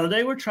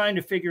they were trying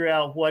to figure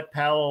out what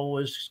Powell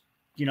was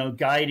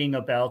guiding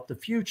about the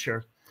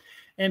future.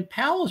 And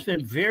Powell's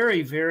been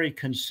very, very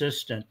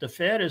consistent. The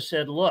Fed has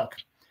said, look,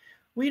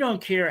 we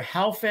don't care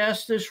how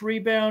fast this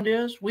rebound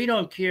is. We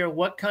don't care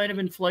what kind of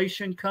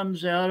inflation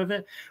comes out of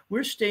it.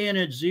 We're staying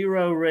at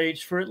zero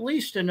rates for at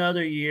least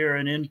another year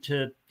and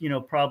into,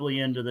 probably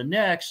into the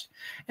next.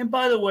 And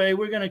by the way,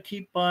 we're going to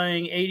keep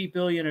buying $80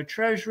 billion of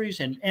treasuries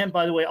and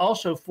by the way,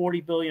 also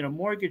 $40 billion of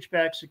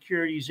mortgage-backed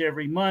securities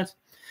every month,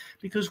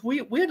 because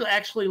we'd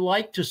actually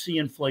like to see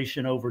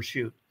inflation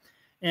overshoot.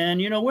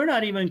 And, we're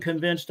not even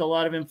convinced a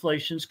lot of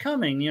inflation's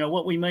coming.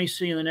 What we may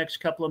see in the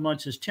next couple of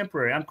months is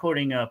temporary. I'm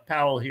quoting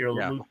Powell here.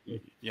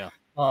 Yeah.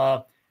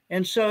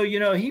 And so,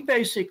 he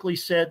basically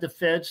said the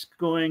Fed's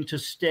going to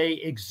stay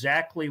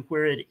exactly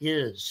where it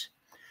is.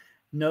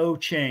 No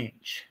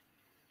change.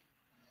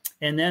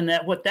 And then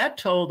what that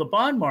told the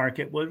bond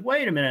market was,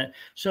 wait a minute.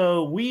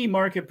 So we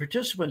market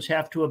participants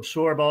have to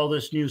absorb all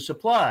this new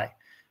supply.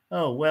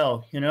 Oh,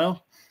 well,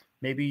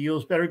 maybe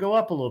yields better go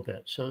up a little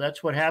bit. So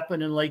that's what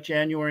happened in late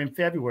January and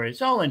February.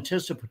 It's all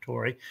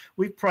anticipatory.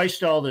 We've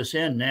priced all this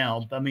in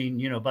now. I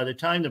mean, by the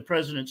time the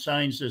president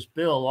signs this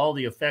bill, all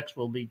the effects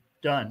will be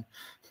done.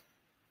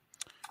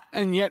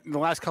 And yet, in the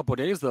last couple of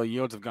days, though,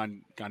 yields have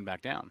gone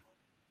back down.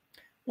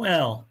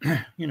 Well, they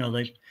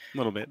a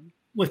little bit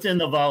within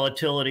the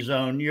volatility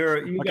zone.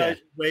 You guys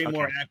are way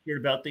more accurate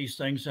about these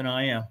things than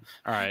I am.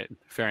 All right,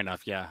 fair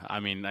enough. Yeah, I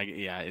mean,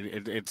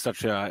 it's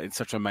such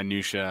a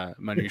minutia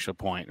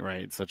point,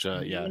 right? It's such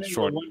a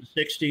short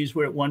 160s.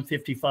 We're at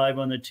 155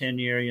 on the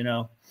 10-year.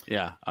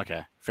 Yeah.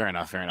 Okay. Fair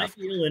enough. I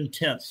feel in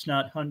tenths,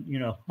 not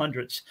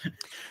hundreds.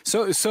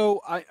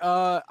 So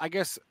I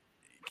guess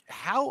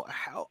how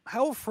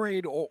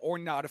afraid or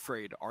not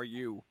afraid are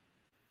you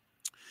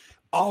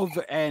of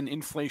an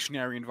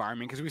inflationary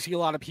environment? Because we see a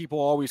lot of people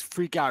always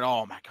freak out.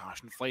 Oh my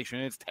gosh, inflation!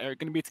 It's going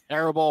to be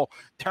terrible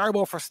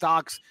for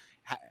stocks.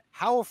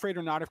 How afraid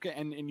or not afraid?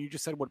 And you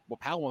just said what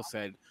Powell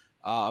said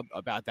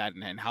about that,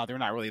 and how they're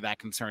not really that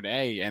concerned.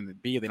 A,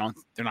 and B, they're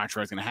not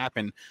sure it's going to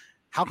happen.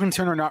 How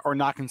concerned or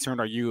not concerned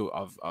are you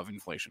of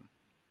inflation?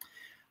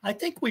 I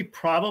think we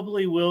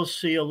probably will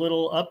see a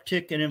little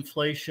uptick in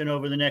inflation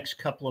over the next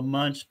couple of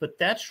months, but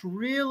that's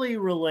really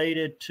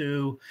related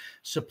to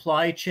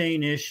supply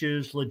chain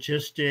issues,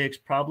 logistics,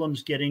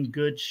 problems getting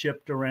goods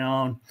shipped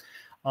around.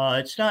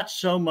 It's not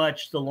so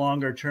much the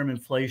longer term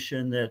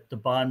inflation that the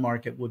bond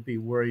market would be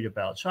worried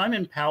about. So I'm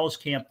in Powell's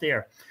camp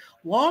there.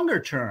 Longer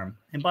term,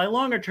 and by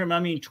longer term, I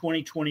mean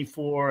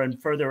 2024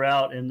 and further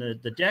out in the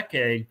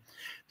decade,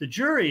 the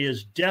jury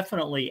is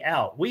definitely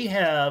out. We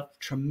have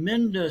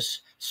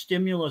tremendous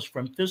stimulus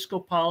from fiscal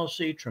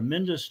policy,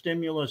 tremendous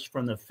stimulus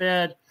from the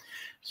Fed.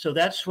 So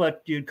that's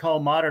what you'd call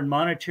modern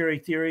monetary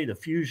theory, the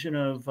fusion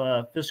of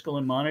fiscal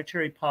and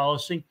monetary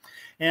policy.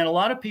 And a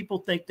lot of people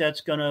think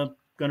that's going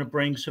to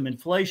bring some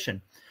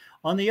inflation.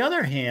 On the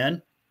other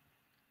hand,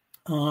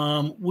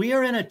 we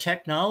are in a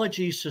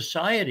technology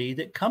society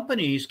that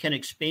companies can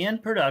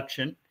expand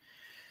production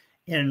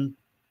and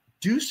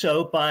do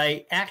so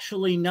by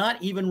actually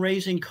not even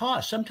raising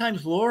costs,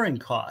 sometimes lowering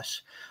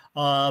costs.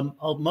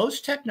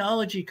 Most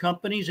technology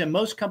companies and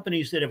most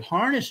companies that have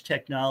harnessed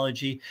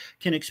technology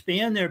can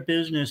expand their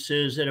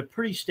businesses at a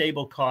pretty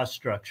stable cost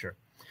structure.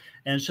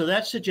 And so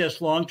that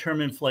suggests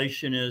long-term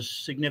inflation is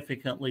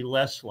significantly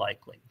less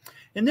likely.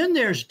 And then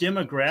there's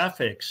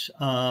demographics.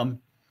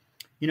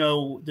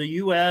 The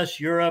U.S.,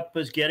 Europe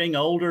is getting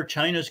older.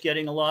 China's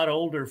getting a lot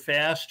older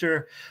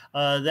faster.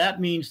 That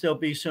means there'll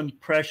be some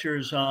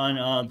pressures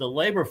on the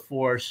labor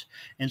force.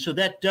 And so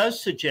that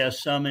does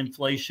suggest some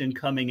inflation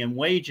coming in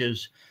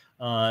wages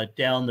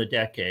down the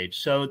decade.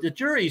 So the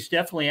jury's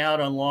definitely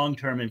out on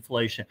long-term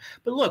inflation.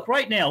 But look,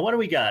 right now, what do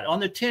we got? On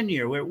the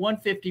 10-year, we're at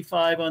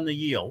 155 on the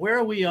yield. Where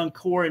are we on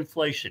core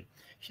inflation?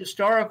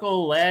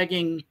 Historical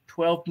lagging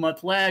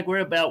 12-month lag, we're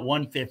about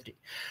 150.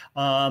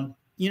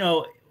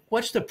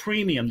 What's the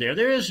premium there?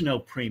 There is no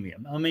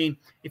premium. I mean,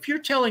 if you're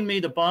telling me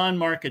the bond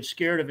market's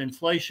scared of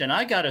inflation,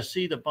 I got to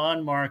see the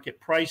bond market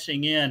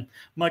pricing in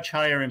much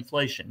higher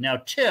inflation. Now,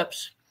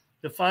 TIPS,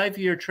 the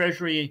 5-year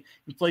Treasury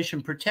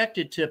inflation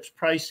protected TIPS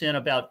price in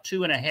about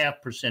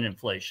 2.5%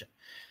 inflation,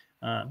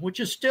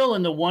 which is still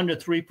in the 1 to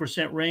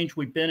 3% range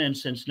we've been in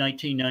since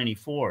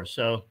 1994.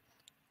 So,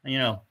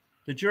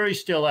 the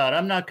jury's still out.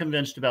 I'm not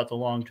convinced about the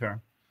long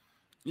term.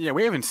 Yeah,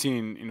 we haven't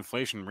seen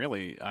inflation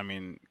really. I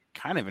mean,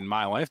 kind of in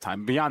my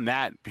lifetime. Beyond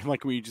that,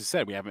 like we just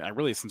said, we haven't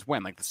really since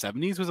when? Like the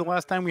 70s was the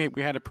last time we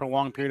had a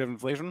prolonged period of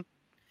inflation?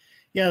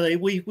 Yeah,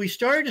 we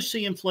started to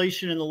see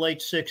inflation in the late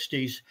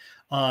 60s,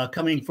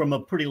 coming from a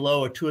pretty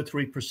low of 2 or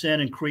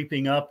 3% and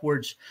creeping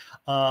upwards.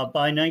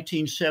 By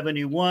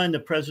 1971, the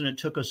president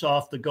took us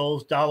off the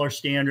gold dollar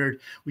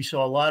standard. We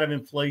saw a lot of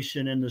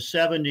inflation in the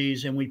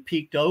 70s, and we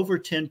peaked over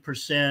 10%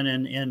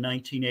 in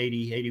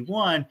 1980,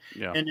 81.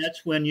 Yeah. And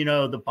that's when,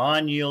 the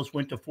bond yields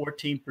went to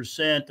 14%,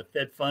 the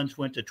Fed funds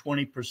went to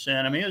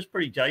 20%. I mean, it was a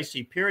pretty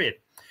dicey period.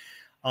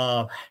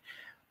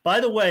 By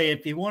the way,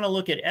 if you want to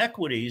look at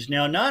equities,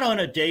 now not on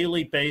a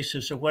daily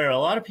basis, where a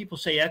lot of people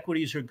say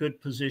equities are a good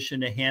position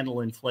to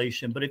handle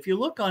inflation, but if you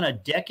look on a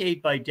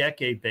decade by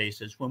decade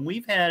basis, when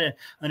we've had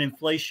an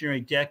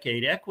inflationary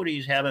decade,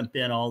 equities haven't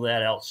been all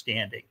that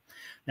outstanding.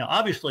 Now,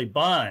 obviously,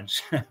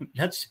 bonds,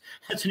 that's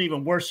an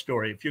even worse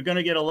story. If you're going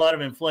to get a lot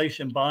of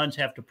inflation, bonds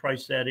have to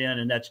price that in,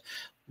 and that's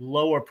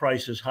lower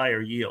prices,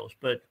 higher yields.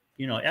 But,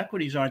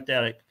 equities aren't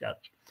that.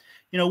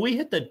 We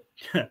hit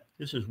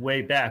this is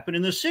way back, but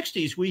in the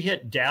 60s, we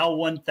hit Dow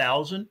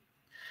 1000.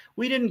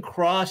 We didn't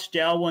cross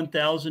Dow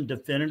 1000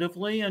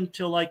 definitively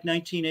until like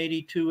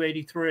 1982,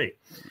 83.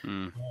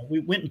 We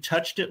went and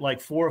touched it like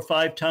 4 or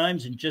 5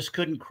 times and just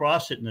couldn't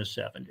cross it in the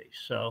 70s.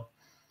 So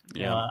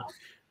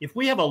if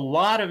we have a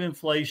lot of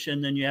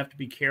inflation, then you have to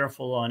be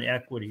careful on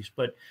equities.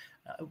 But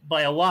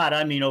by a lot,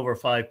 I mean over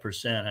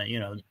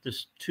 5%.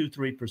 This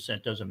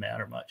 2-3% doesn't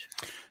matter much.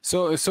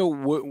 So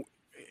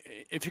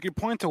if you could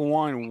point to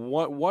one,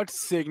 what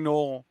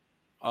signal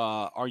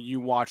are you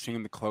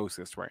watching the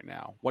closest right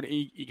now? What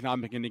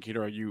economic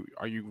indicator are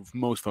you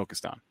most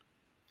focused on?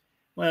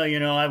 Well,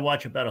 I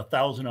watch about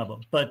 1,000 of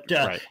them. But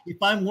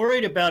if I'm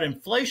worried about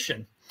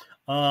inflation,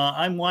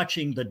 I'm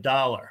watching the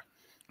dollar.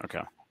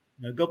 Okay.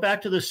 Now go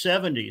back to the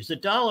 70s. The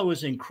dollar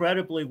was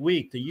incredibly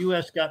weak. The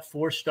U.S. got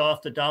forced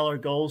off the dollar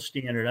gold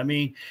standard. I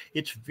mean,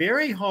 it's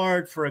very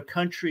hard for a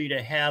country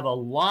to have a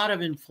lot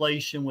of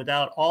inflation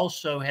without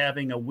also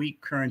having a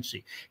weak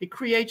currency. It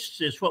creates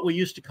this, what we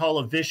used to call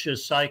a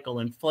vicious cycle.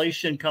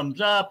 Inflation comes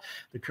up,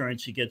 the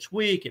currency gets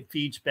weak, it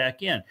feeds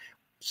back in.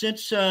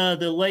 Since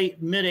the late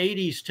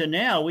mid-'80s to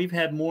now, we've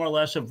had more or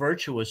less a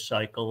virtuous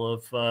cycle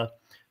of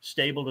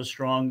stable to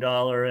strong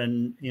dollar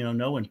and,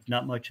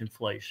 not much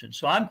inflation.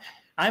 So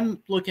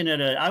I'm looking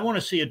at I want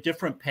to see a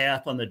different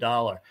path on the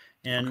dollar.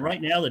 And right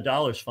now, the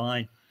dollar's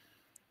fine.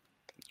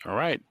 All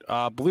right.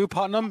 Blue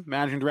Putnam,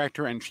 Managing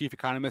Director and Chief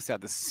Economist at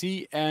the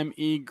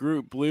CME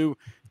Group. Blue,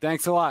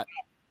 thanks a lot.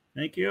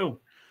 Thank you.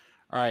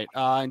 All right.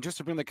 And just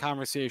to bring the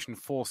conversation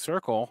full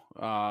circle,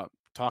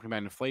 talking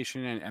about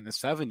inflation and the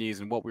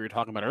 70s and what we were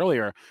talking about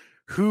earlier,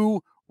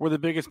 who were the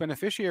biggest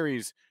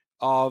beneficiaries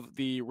of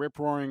the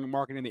rip-roaring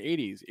market in the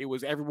 80s? It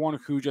was everyone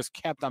who just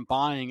kept on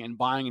buying and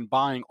buying and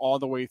buying all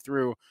the way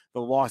through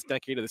the lost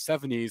decade of the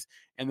 70s.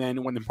 And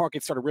then when the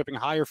market started ripping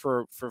higher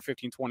for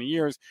 15, 20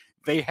 years,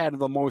 they had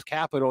the most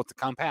capital to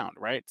compound,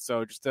 right?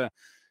 So just to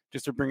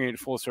bring it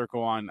full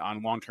circle on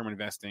long-term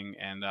investing.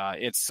 And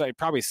it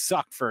probably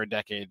sucked for a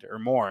decade or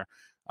more.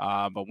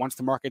 But once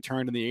the market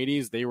turned in the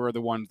 80s, they were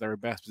the ones that were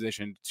best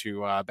positioned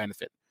to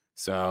benefit.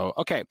 So,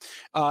 okay.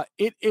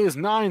 It is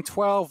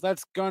 9:12.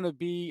 That's going to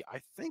be, I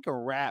think, a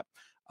wrap.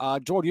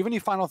 Joel, do you have any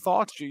final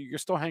thoughts? You're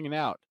still hanging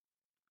out.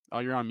 Oh,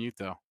 you're on mute,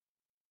 though.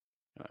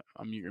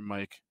 Unmute your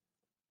mic.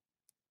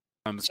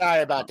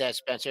 Sorry about that,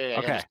 Spencer.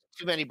 Okay.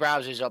 Too many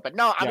browsers open.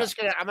 No, I'm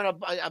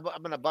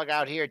gonna bug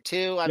out here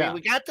too. I mean,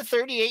 we got the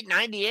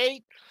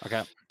 38.98.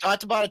 Okay.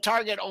 Talked about a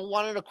target on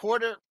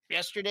 1.25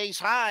 yesterday's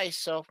high,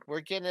 so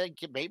we're gonna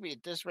maybe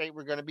at this rate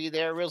we're gonna be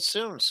there real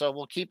soon. So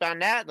we'll keep on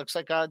that. Looks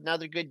like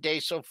another good day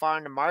so far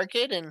in the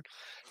market, and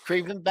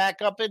creeping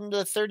back up into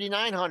the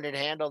 3,900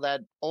 handle,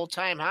 that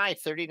all-time high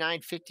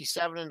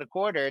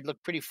 39.57 It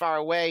looked pretty far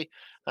away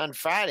on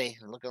Friday,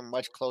 looking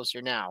much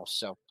closer now.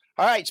 So.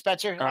 All right,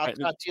 Spencer, I'll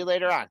talk to you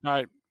later on. All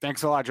right.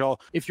 Thanks a lot,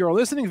 Joel. If you're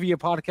listening via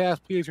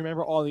podcast, please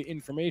remember all the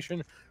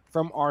information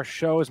from our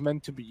show is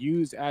meant to be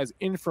used as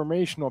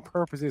informational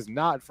purposes,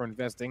 not for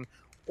investing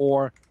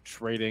or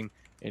trading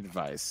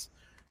advice.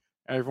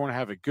 Everyone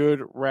have a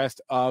good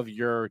rest of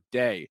your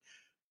day.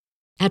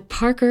 At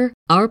Parker,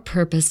 our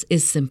purpose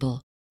is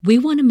simple. We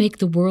want to make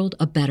the world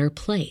a better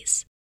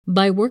place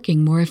by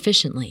working more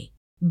efficiently,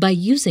 by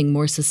using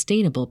more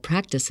sustainable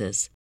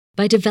practices,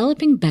 by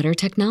developing better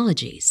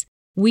technologies.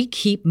 We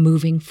keep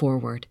moving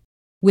forward.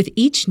 With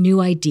each new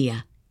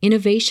idea,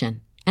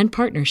 innovation, and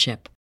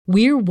partnership,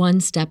 we're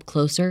one step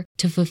closer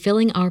to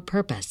fulfilling our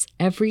purpose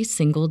every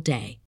single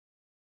day.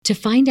 To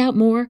find out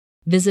more,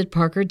 visit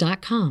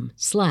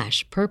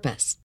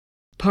parker.com/purpose.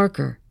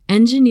 Parker,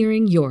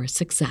 engineering your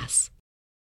success.